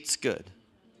creates good.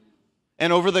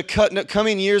 And over the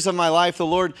coming years of my life, the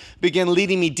Lord began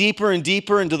leading me deeper and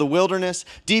deeper into the wilderness,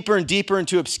 deeper and deeper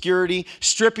into obscurity,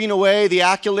 stripping away the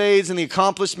accolades and the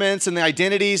accomplishments and the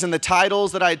identities and the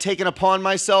titles that I had taken upon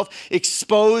myself,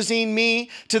 exposing me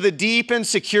to the deep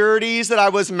insecurities that I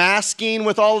was masking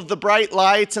with all of the bright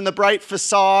lights and the bright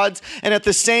facades. And at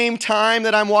the same time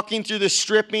that I'm walking through the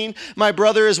stripping, my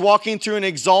brother is walking through an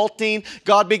exalting.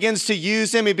 God begins to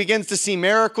use him. He begins to see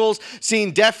miracles,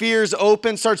 seeing deaf ears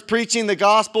open, starts preaching the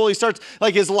gospel. He starts,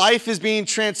 like, his life is being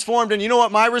transformed. And you know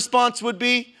what my response would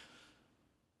be?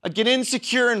 I'd get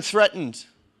insecure and threatened.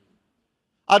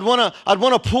 I'd want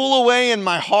to pull away in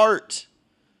my heart.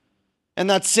 And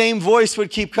that same voice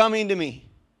would keep coming to me.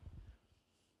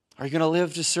 Are you going to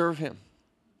live to serve him?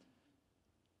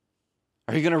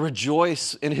 Are you going to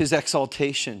rejoice in his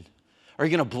exaltation? Are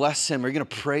you going to bless him? Are you going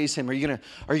to praise him? Are you going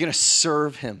to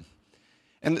serve him?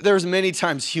 And there was many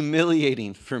times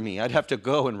humiliating for me. I'd have to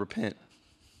go and repent.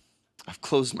 I've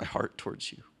closed my heart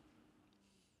towards you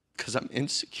because I'm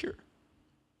insecure.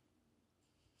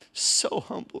 So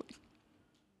humbling.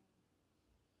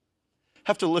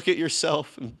 Have to look at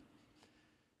yourself and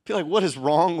be like, what is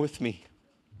wrong with me?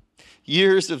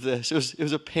 Years of this. It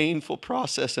was a painful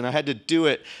process, and I had to do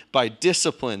it by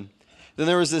discipline. Then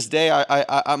there was this day,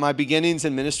 my beginnings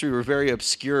in ministry were very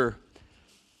obscure.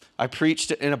 I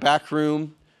preached in a back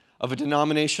room of a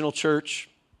denominational church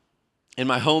in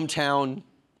my hometown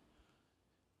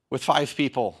with 5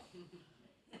 people.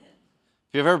 If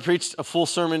you've ever preached a full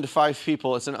sermon to 5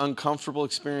 people, it's an uncomfortable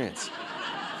experience.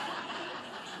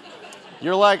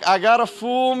 You're like, I got a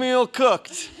full meal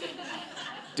cooked.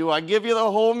 Do I give you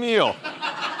the whole meal?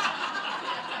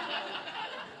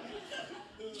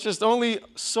 It's just only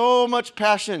so much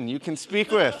passion you can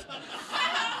speak with.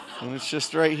 And it's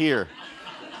just right here.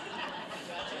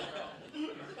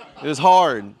 It was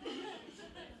hard.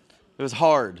 It was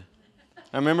hard.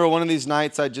 I remember one of these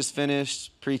nights I just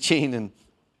finished preaching, and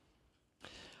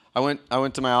I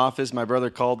went to my office. My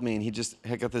brother called me, and he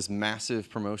got this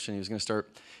massive promotion. He was going to start,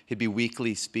 he'd be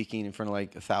weekly speaking in front of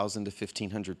like 1,000 to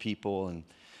 1,500 people, and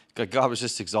God was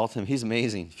just exalting him. He's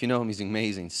amazing. If you know him, he's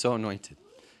amazing, so anointed.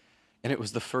 And it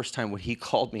was the first time when he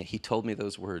called me, he told me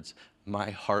those words, my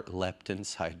heart leapt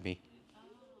inside me.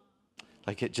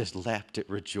 Like it just leapt, it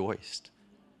rejoiced.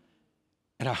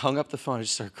 And I hung up the phone, I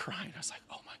just started crying. I was like,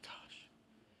 oh my gosh,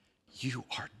 you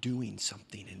are doing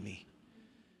something in me.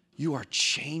 You are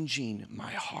changing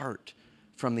my heart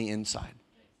from the inside.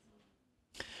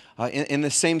 In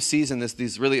the same season,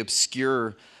 these really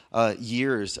obscure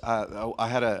years, I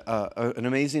had an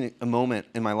amazing moment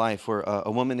in my life where a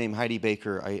woman named Heidi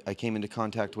Baker I came into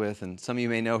contact with, and some of you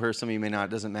may know her, some of you may not,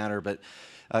 it doesn't matter, but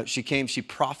she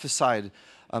prophesied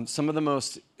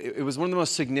it was one of the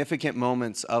most significant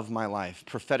moments of my life.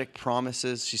 Prophetic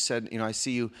promises. She said, I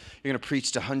see you're going to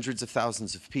preach to hundreds of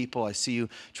thousands of people. I see you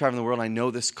traveling the world. I know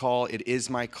this call. It is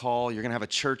my call. You're going to have a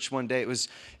church one day. It was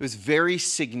very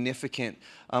significant,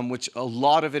 which a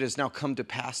lot of it has now come to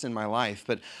pass in my life.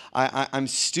 But I'm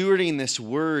stewarding this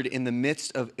word in the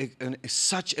midst of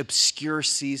such obscure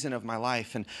season of my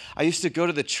life. And I used to go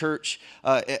to the church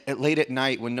late at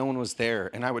night when no one was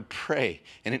there, and I would pray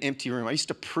in an empty room. I used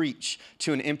to preach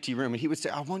to an empty room, and he would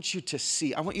say, I want you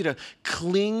to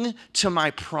cling to my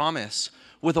promise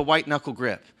with a white knuckle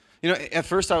grip. At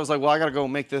first I was like, well, I got to go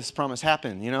make this promise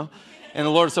happen, And the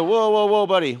Lord said, whoa,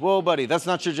 buddy, that's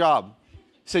not your job.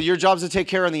 He said, your job is to take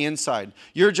care on the inside.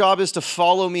 Your job is to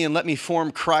follow me and let me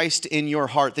form Christ in your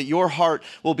heart, that your heart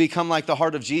will become like the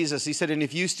heart of Jesus. He said, and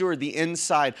if you steward the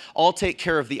inside, I'll take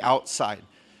care of the outside.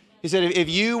 He said, if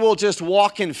you will just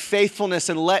walk in faithfulness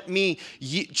and let me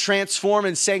transform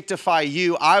and sanctify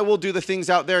you, I will do the things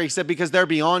out there. He said, because they're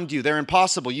beyond you. They're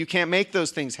impossible. You can't make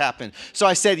those things happen. So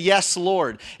I said, yes,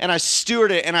 Lord. And I stewarded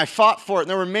it and I fought for it.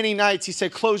 And there were many nights he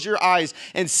said, close your eyes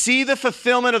and see the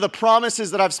fulfillment of the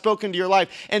promises that I've spoken to your life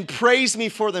and praise me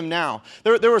for them now.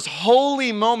 There was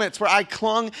holy moments where I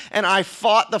clung and I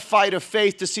fought the fight of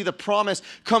faith to see the promise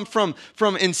come from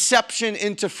inception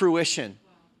into fruition.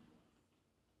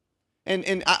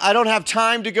 And I don't have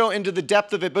time to go into the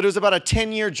depth of it, but it was about a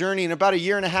 10-year journey. And about a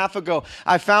year and a half ago,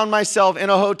 I found myself in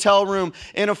a hotel room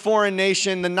in a foreign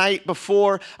nation the night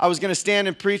before I was going to stand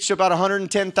and preach to about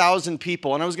 110,000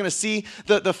 people. And I was going to see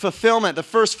the fulfillment, the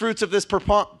first fruits of this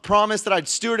promise that I'd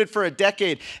stewarded for a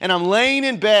decade. And I'm laying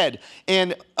in bed,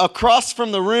 and across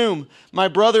from the room, my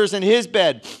brother's in his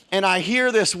bed. And I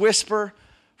hear this whisper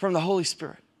from the Holy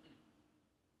Spirit.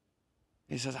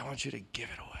 He says, I want you to give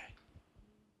it away.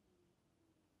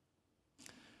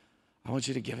 I want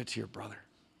you to give it to your brother.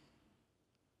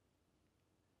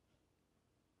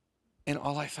 And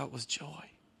all I felt was joy.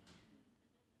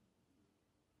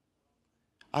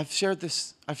 I've shared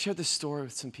this story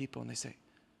with some people, and they say,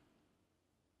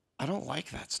 I don't like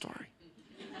that story.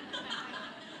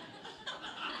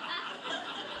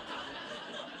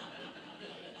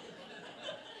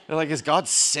 They're like, is God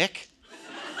sick?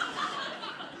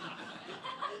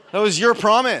 That was your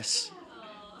promise.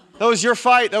 That was your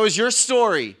fight. That was your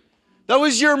story. That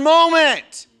was your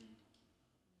moment.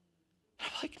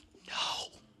 I'm like, no.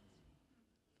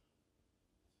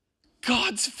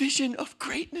 God's vision of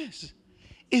greatness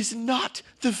is not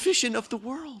the vision of the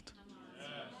world.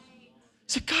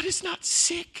 So God is not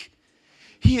sick.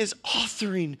 He is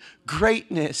authoring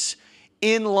greatness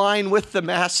in line with the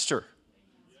master.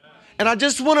 And I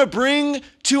just want to bring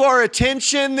to our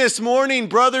attention this morning,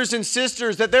 brothers and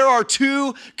sisters, that there are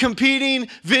two competing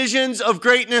visions of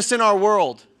greatness in our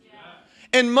world.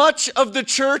 And much of the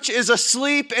church is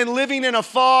asleep and living in a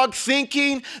fog,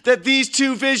 thinking that these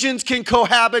two visions can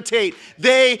cohabitate.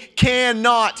 They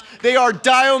cannot. They are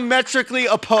diametrically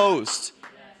opposed.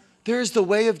 There is the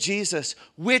way of Jesus,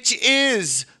 which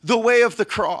is the way of the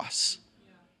cross.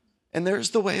 And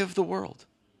there's the way of the world,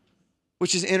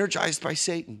 which is energized by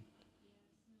Satan.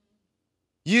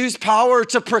 Use power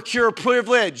to procure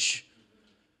privilege,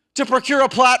 to procure a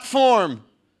platform,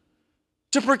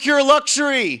 to procure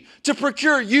luxury, to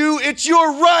procure you. It's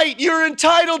your right. You're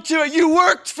entitled to it. You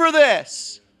worked for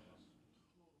this.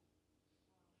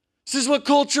 This is what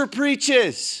culture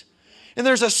preaches. And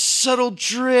there's a subtle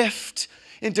drift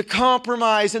into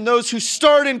compromise, and those who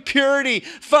start in purity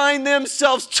find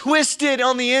themselves twisted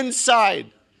on the inside.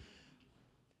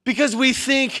 Because we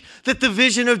think that the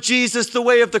vision of Jesus, the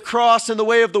way of the cross and the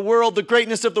way of the world, the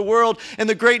greatness of the world and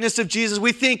the greatness of Jesus,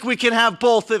 we think we can have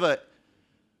both of it.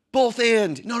 Both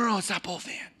and. No, it's not both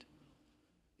and.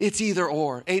 It's either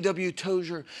or. A.W.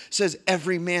 Tozer says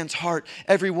every man's heart,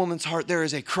 every woman's heart, there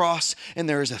is a cross and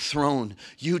there is a throne.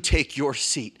 You take your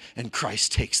seat and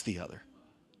Christ takes the other.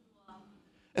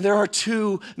 And there are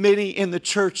too many in the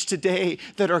church today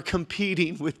that are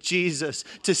competing with Jesus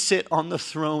to sit on the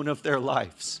throne of their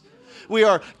lives. We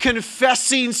are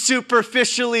confessing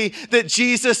superficially that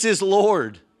Jesus is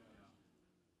Lord.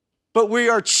 But we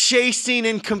are chasing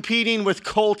and competing with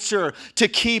culture to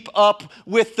keep up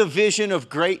with the vision of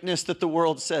greatness that the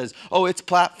world says. Oh, it's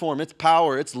platform, it's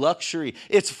power, it's luxury,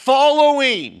 it's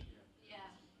following. Yeah.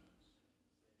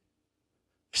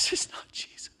 This is not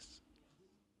Jesus.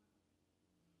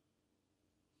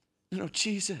 No,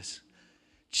 Jesus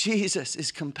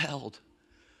is compelled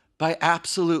by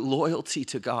absolute loyalty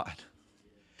to God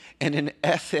and an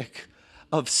ethic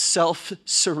of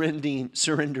self-surrendering,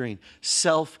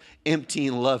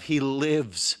 self-emptying love. He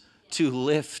lives to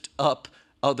lift up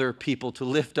other people, to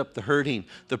lift up the hurting,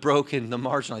 the broken, the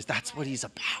marginalized. That's what he's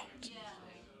about.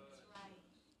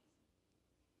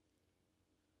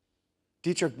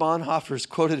 Dietrich Bonhoeffer is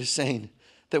quoted as saying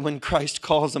that when Christ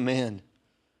calls a man,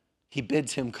 he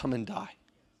bids him come and die.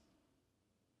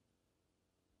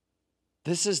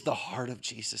 This is the heart of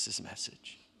Jesus'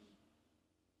 message.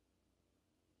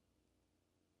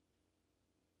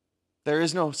 There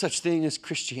is no such thing as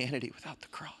Christianity without the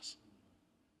cross.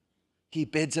 He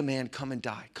bids a man come and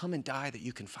die. Come and die that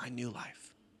you can find new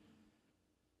life.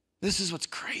 This is what's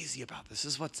crazy about this.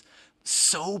 This is what's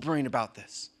sobering about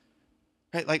this.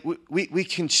 Right? Like we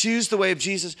can choose the way of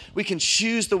Jesus. We can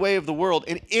choose the way of the world.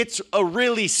 And it's a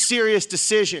really serious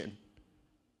decision.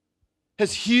 It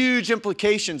has huge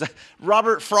implications.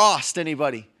 Robert Frost,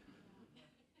 anybody?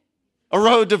 A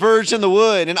road diverged in the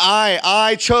wood, and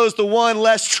I chose the one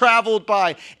less traveled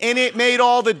by, and it made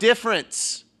all the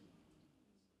difference.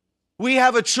 We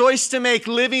have a choice to make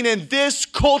living in this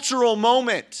cultural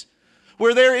moment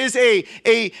where there is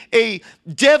a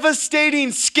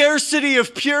devastating scarcity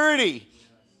of purity.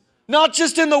 Not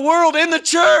just in the world, in the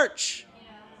church.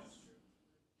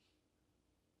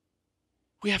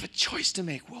 We have a choice to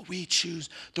make. Will we choose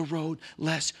the road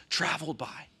less traveled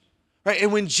by? Right?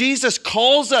 And when Jesus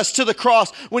calls us to the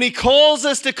cross, when he calls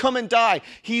us to come and die,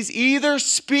 he's either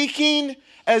speaking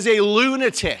as a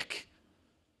lunatic.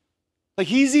 Like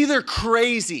he's either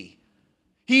crazy.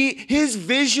 His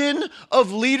vision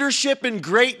of leadership and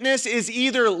greatness is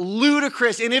either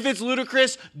ludicrous. And if it's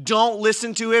ludicrous, don't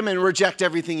listen to him and reject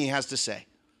everything he has to say.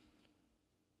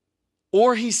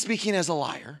 Or he's speaking as a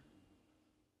liar.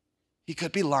 He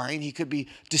could be lying. He could be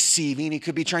deceiving. He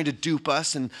could be trying to dupe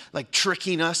us and like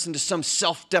tricking us into some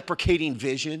self-deprecating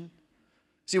vision.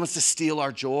 So he wants to steal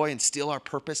our joy and steal our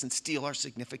purpose and steal our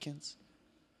significance.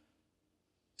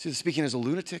 So he's speaking as a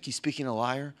lunatic, he's speaking a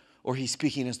liar, or he's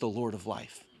speaking as the Lord of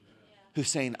life, who's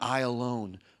saying, I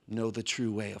alone know the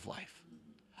true way of life.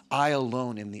 I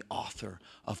alone am the author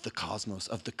of the cosmos,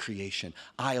 of the creation.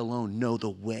 I alone know the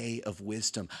way of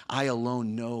wisdom. I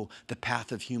alone know the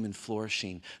path of human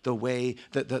flourishing, the way,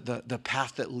 the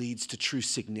path that leads to true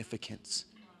significance,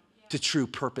 to true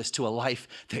purpose, to a life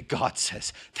that God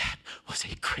says, that was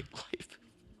a great life.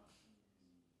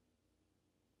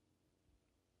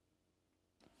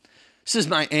 This is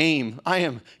my aim. I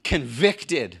am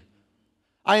convicted.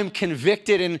 I am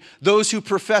convicted, and those who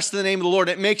profess the name of the Lord,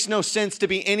 it makes no sense to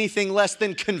be anything less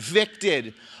than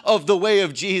convicted of the way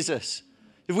of Jesus.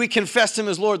 If we confess him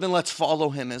as Lord, then let's follow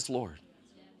him as Lord.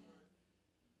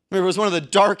 Remember, it was one of the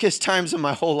darkest times of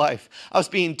my whole life. I was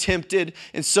being tempted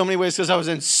in so many ways because I was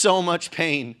in so much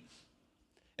pain.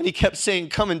 And he kept saying,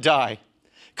 come and die.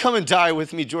 Come and die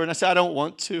with me, Jordan. I said, I don't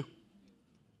want to.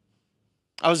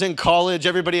 I was in college.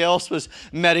 Everybody else was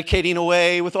medicating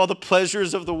away with all the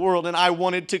pleasures of the world, and I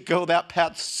wanted to go that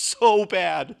path so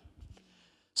bad.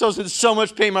 So I was in so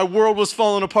much pain. My world was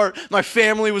falling apart. My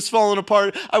family was falling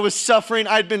apart. I was suffering.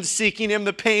 I'd been seeking him.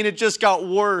 The pain had just got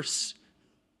worse.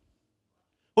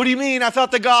 What do you mean? I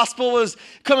thought the gospel was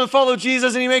come and follow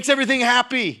Jesus and he makes everything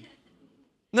happy.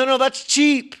 No, that's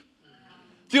cheap.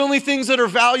 The only things that are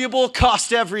valuable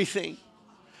cost everything.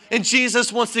 And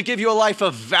Jesus wants to give you a life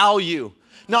of value.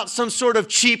 Not some sort of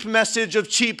cheap message of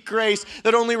cheap grace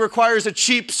that only requires a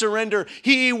cheap surrender.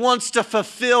 He wants to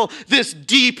fulfill this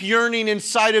deep yearning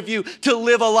inside of you to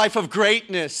live a life of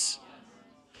greatness.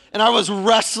 And I was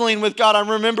wrestling with God. I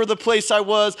remember the place I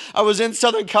was. I was in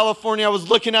Southern California. I was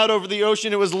looking out over the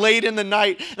ocean. It was late in the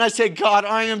night. And I said, God,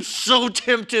 I am so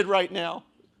tempted right now.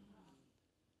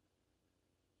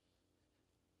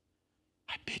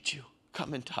 I bid you,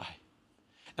 come and die.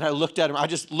 And I looked at him. I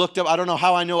just looked up. I don't know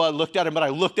how I know I looked at him, but I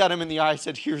looked at him in the eye. I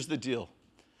said, here's the deal.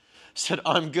 I said,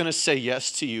 I'm going to say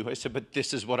yes to you. I said, but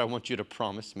this is what I want you to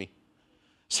promise me. I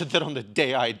said that on the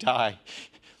day I die,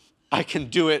 I can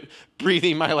do it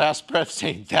breathing my last breath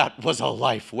saying, that was a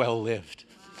life well lived.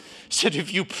 I said,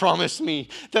 if you promise me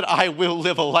that I will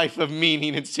live a life of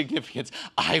meaning and significance,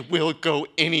 I will go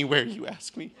anywhere you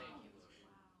ask me.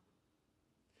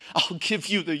 I'll give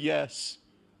you the yes.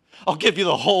 I'll give you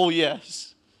the whole yes.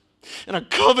 And I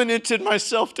covenanted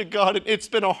myself to God, and it's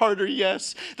been a harder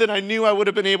yes than I knew I would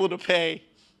have been able to pay.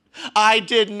 I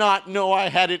did not know I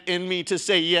had it in me to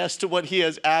say yes to what he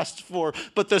has asked for,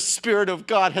 but the Spirit of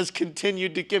God has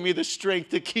continued to give me the strength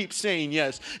to keep saying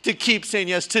yes,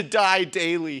 to die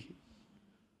daily.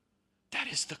 That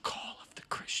is the call of the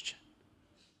Christian.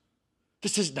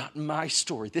 This is not my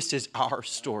story. This is our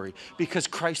story, because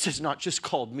Christ has not just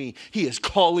called me. He is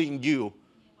calling you.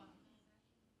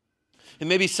 And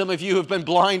maybe some of you have been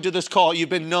blind to this call. You've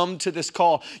been numb to this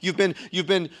call. You've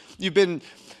been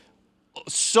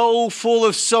so full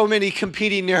of so many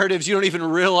competing narratives, you don't even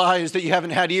realize that you haven't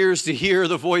had ears to hear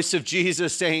the voice of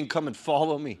Jesus saying, come and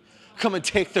follow me. Come and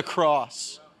take the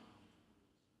cross.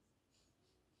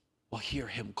 Well, hear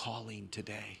him calling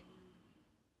today.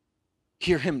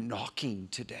 Hear him knocking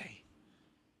today.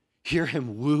 Hear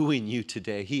him wooing you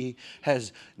today. He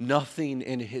has nothing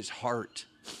in his heart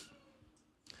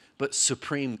but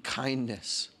supreme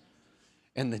kindness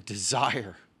and the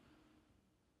desire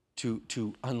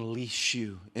to unleash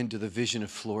you into the vision of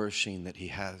flourishing that he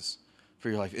has for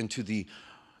your life, into the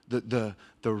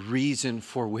reason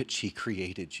for which he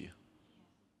created you.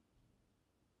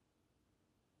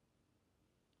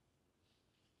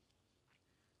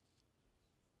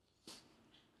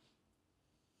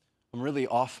 I'm really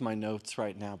off my notes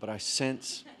right now, but I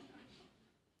sense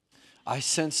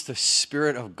the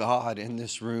Spirit of God in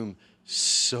this room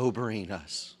sobering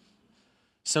us.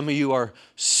 Some of you are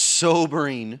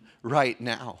sobering right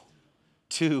now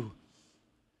to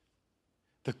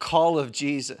the call of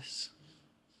Jesus.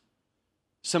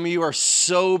 Some of you are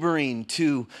sobering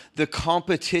to the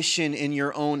competition in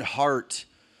your own heart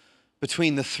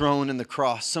between the throne and the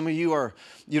cross. Some of you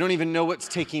you don't even know what's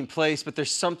taking place, but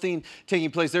there's something taking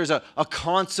place. There's a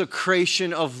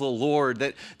consecration of the Lord,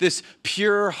 that this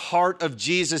pure heart of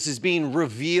Jesus is being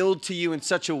revealed to you in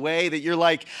such a way that you're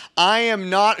like, I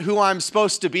am not who I'm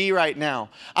supposed to be right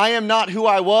now. I am not who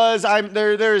I was.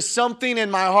 There is something in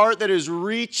my heart that is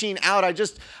reaching out. I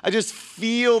just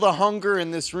feel the hunger in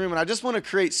this room, and I just want to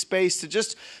create space to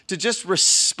just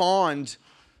respond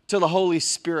to the Holy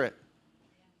Spirit.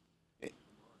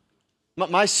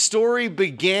 My story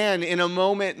began in a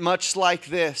moment much like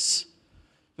this.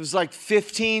 It was like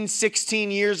 15, 16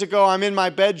 years ago. I'm in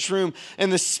my bedroom,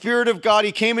 and the Spirit of God,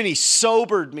 he came and he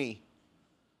sobered me.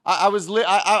 I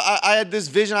had this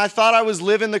vision. I thought I was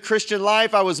living the Christian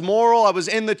life. I was moral. I was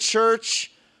in the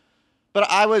church. But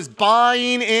I was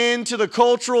buying into the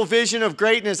cultural vision of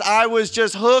greatness. I was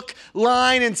just hook,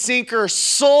 line, and sinker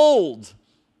sold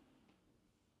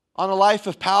on a life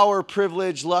of power,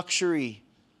 privilege, luxury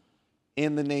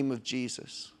in the name of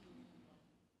Jesus.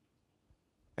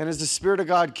 And as the Spirit of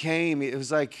God came, it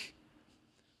was like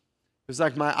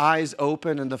my eyes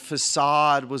opened and the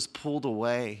facade was pulled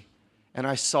away. And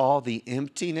I saw the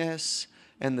emptiness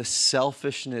and the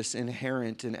selfishness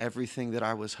inherent in everything that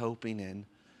I was hoping in.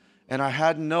 And I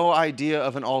had no idea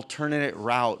of an alternate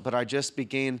route, but I just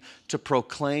began to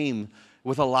proclaim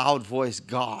with a loud voice,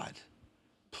 God,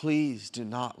 please do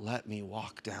not let me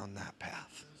walk down that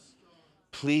path.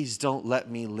 Please don't let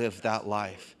me live that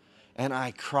life. And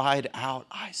I cried out,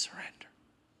 I surrender.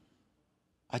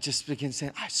 I just began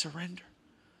saying, I surrender.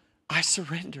 I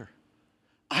surrender.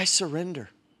 I surrender.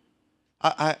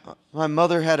 My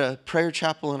mother had a prayer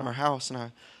chapel in our house,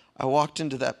 and I walked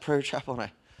into that prayer chapel,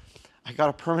 and I got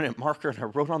a permanent marker, and I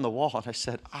wrote on the wall, and I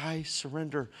said, I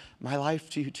surrender my life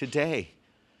to you today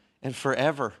and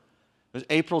forever. It was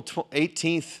April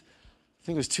 18th, I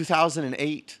think it was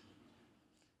 2008.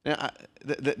 And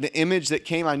the image that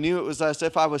came, I knew it was as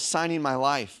if I was signing my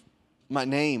life, my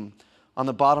name, on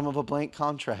the bottom of a blank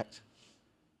contract.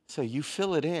 So you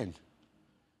fill it in.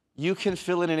 You can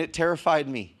fill it in. It terrified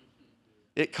me.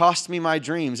 It cost me my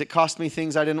dreams. It cost me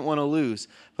things I didn't want to lose.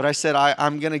 But I said,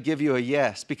 I'm going to give you a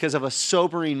yes because of a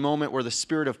sobering moment where the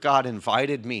Spirit of God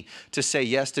invited me to say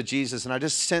yes to Jesus. And I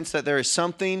just sense that there is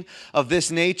something of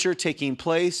this nature taking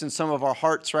place in some of our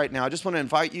hearts right now. I just want to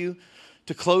invite you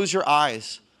to close your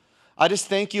eyes. I just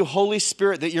thank you, Holy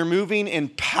Spirit, that you're moving in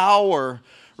power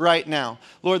right now.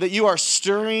 Lord, that you are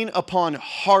stirring upon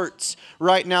hearts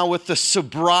right now with the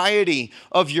sobriety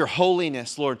of your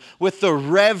holiness, Lord, with the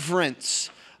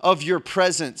reverence of your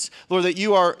presence. Lord, that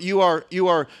you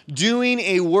are doing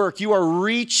a work. You are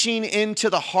reaching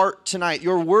into the heart tonight.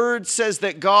 Your word says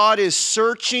that God is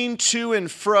searching to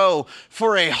and fro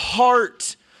for a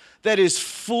heart that is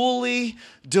fully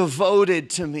devoted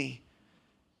to me.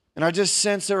 And I just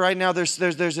sense that right now there's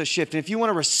a shift. And if you want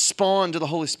to respond to the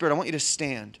Holy Spirit, I want you to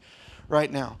stand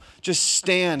right now. Just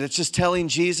stand. It's just telling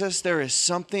Jesus, there is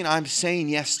something. I'm saying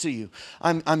yes to you.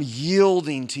 I'm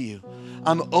yielding to you.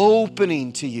 I'm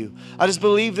opening to you. I just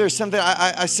believe there's something.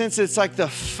 I sense it's like the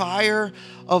fire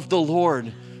of the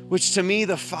Lord, which to me,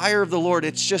 the fire of the Lord,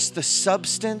 it's just the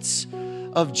substance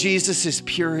of Jesus's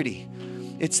purity.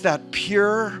 It's that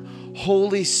pure,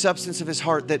 holy substance of his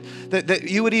heart that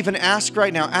you would even ask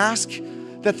right now. Ask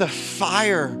that the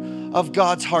fire of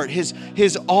God's heart,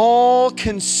 his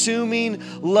all-consuming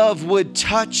love would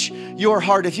touch your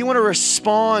heart. If you want to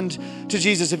respond to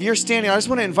Jesus, if you're standing, I just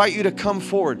want to invite you to come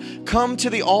forward. Come to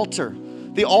the altar.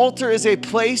 The altar is a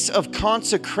place of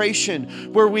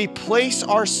consecration where we place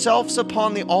ourselves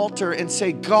upon the altar and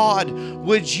say, God,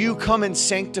 would you come and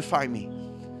sanctify me?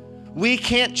 We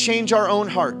can't change our own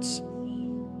hearts.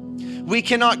 We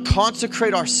cannot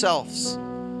consecrate ourselves.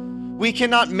 We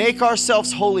cannot make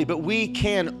ourselves holy, but we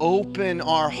can open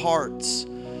our hearts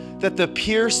that the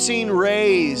piercing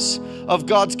rays of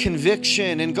God's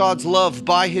conviction and God's love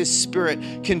by his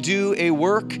Spirit can do a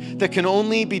work that can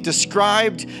only be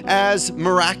described as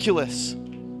miraculous.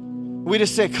 We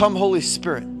just say, come, Holy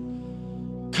Spirit.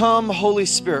 Come, Holy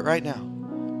Spirit, right now.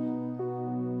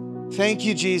 Thank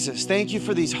you, Jesus. Thank you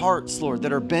for these hearts, Lord,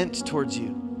 that are bent towards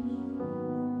you.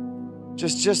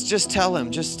 Just tell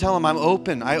him. Just tell him, I'm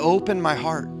open. I open my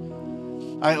heart.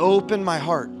 I open my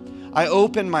heart. I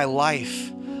open my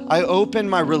life. I open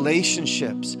my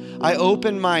relationships. I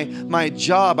open my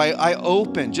job. I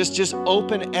open. Just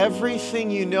open everything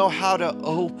you know how to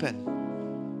open.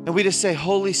 And we just say,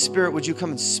 Holy Spirit, would you come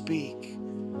and speak?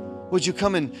 Would you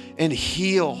come and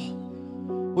heal?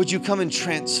 Would you come and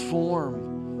transform?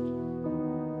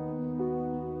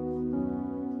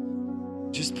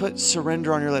 Just put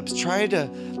surrender on your lips. Try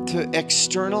to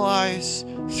externalize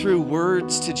through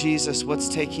words to Jesus what's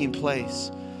taking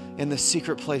place in the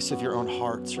secret place of your own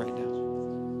hearts right now.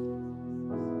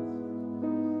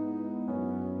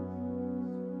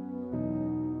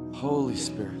 Holy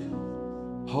Spirit,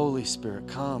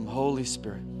 come, Holy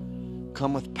Spirit.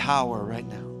 Come with power right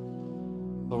now.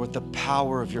 Lord, with the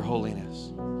power of your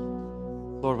holiness.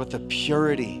 Lord, with the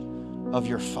purity of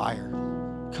your fire.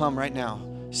 Come right now.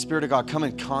 Spirit of God, come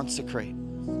and consecrate.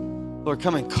 Lord,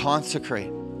 come and consecrate.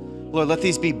 Lord, let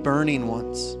these be burning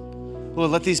ones.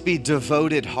 Lord, let these be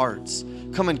devoted hearts.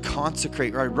 Come and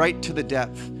consecrate right to the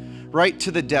depth, right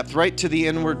to the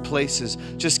inward places.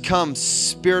 Just come,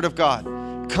 Spirit of God,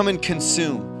 come and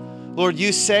consume. Lord,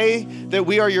 you say that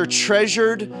we are your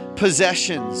treasured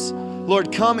possessions.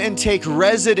 Lord, come and take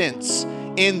residence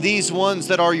in these ones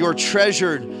that are your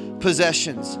treasured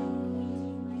possessions.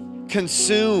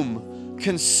 Consume,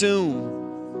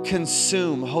 consume,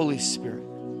 consume, Holy Spirit.